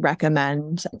always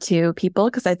recommend to people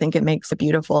because I think it makes a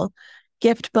beautiful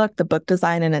gift book. The book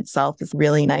design in itself is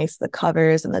really nice. The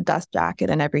covers and the dust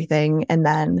jacket and everything. And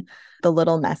then the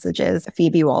little messages.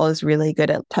 Phoebe Wall is really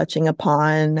good at touching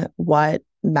upon what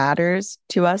matters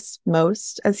to us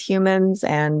most as humans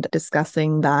and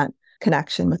discussing that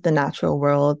connection with the natural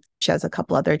world. She has a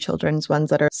couple other children's ones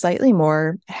that are slightly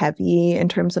more heavy in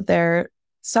terms of their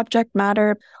subject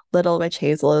matter. Little Witch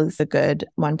Hazel is a good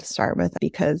one to start with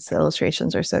because the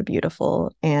illustrations are so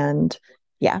beautiful. And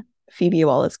yeah, Phoebe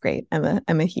Wall is great.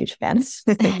 I'm a huge fan.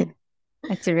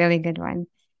 That's a really good one.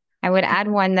 I would add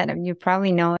one that you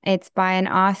probably know. It's by an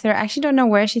author. I actually don't know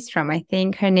where she's from. I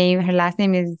think her last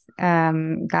name is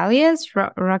Gallias,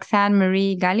 Roxanne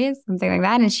Marie Gallias, something like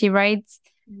that. And she writes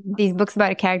these books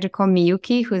about a character called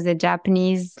Miyuki, who's a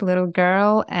Japanese little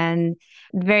girl. And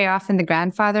very often the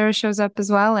grandfather shows up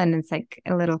as well. And it's like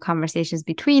a little conversations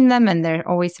between them. And they're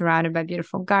always surrounded by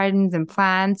beautiful gardens and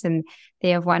plants. And they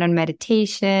have one on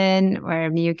meditation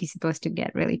where Miyuki's supposed to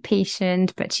get really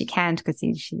patient, but she can't because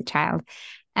she's a child.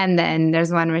 And then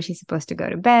there's one where she's supposed to go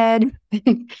to bed.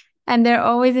 And they're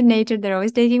always in nature. They're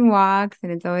always taking walks.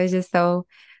 And it's always just so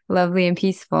lovely and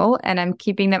peaceful. And I'm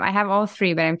keeping them, I have all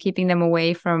 3, but I'm keeping them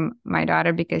away from my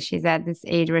daughter because she's at this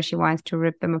age where she wants to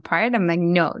rip them apart. I'm like,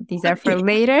 no, these are for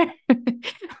later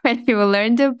when you will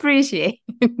learn to appreciate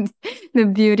the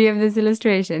beauty of this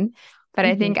illustration. But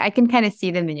I think I can kind of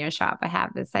see them in your shop. I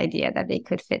have this idea that they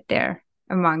could fit there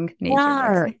among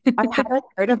nature books. I haven't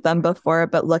heard of them before,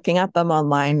 but looking at them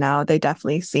online now, they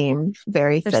definitely seem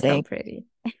very They're fitting. so pretty.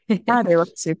 Yeah, they look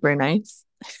super nice.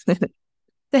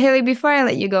 So Hailey, before I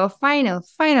let you go, final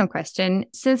question.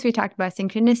 Since we talked about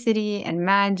synchronicity and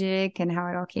magic and how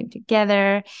it all came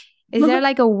together, is there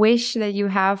like a wish that you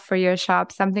have for your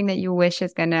shop, something that you wish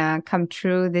is going to come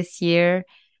true this year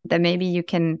that maybe you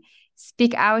can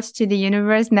speak out to the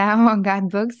universe now on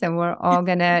God Books and we're all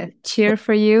going to cheer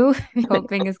for you,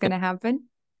 hoping it's going to happen?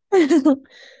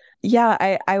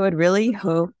 Yeah, I would really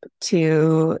hope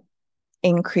to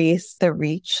increase the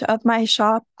reach of my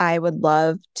shop. I would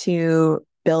love to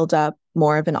build up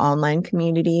more of an online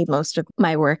community. Most of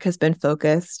my work has been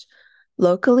focused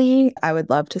locally. I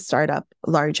would love to start up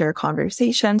larger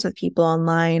conversations with people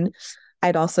online.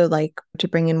 I'd also like to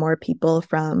bring in more people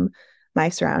from my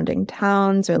surrounding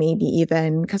towns, or maybe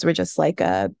even because we're just like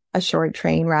a short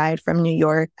train ride from New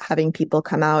York, having people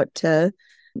come out to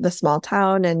the small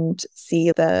town and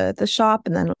see the shop,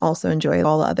 and then also enjoy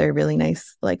all the other really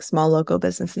nice like small local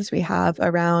businesses we have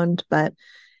around. But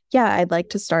yeah, I'd like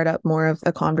to start up more of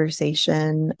a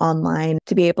conversation online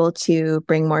to be able to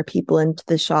bring more people into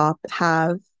the shop,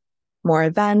 have more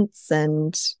events,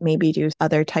 and maybe do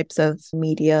other types of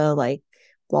media like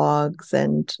blogs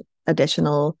and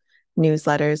additional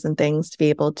newsletters and things to be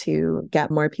able to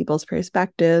get more people's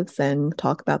perspectives and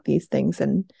talk about these things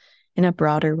in a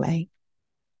broader way.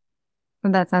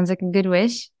 Well, that sounds like a good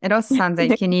wish. It also sounds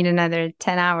like you need another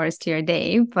 10 hours to your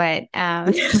day, but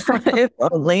If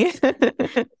only.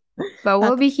 but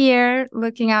we'll be here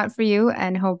looking out for you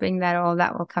and hoping that all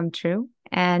that will come true.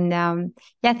 And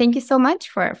yeah, thank you so much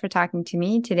for talking to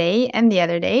me today and the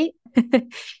other day.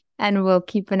 And we'll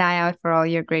keep an eye out for all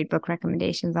your great book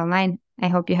recommendations online. I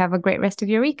hope you have a great rest of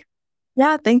your week.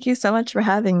 Yeah, thank you so much for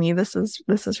having me. This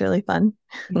is really fun.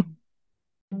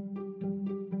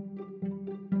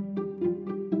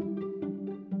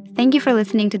 Thank you for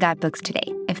listening to That Books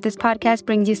today. If this podcast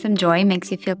brings you some joy,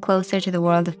 makes you feel closer to the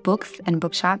world of books and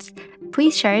bookshops,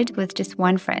 please share it with just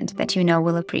one friend that you know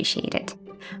will appreciate it.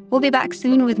 We'll be back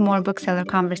soon with more bookseller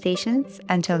conversations.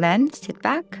 Until then, sit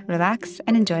back, relax,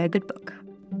 and enjoy a good book.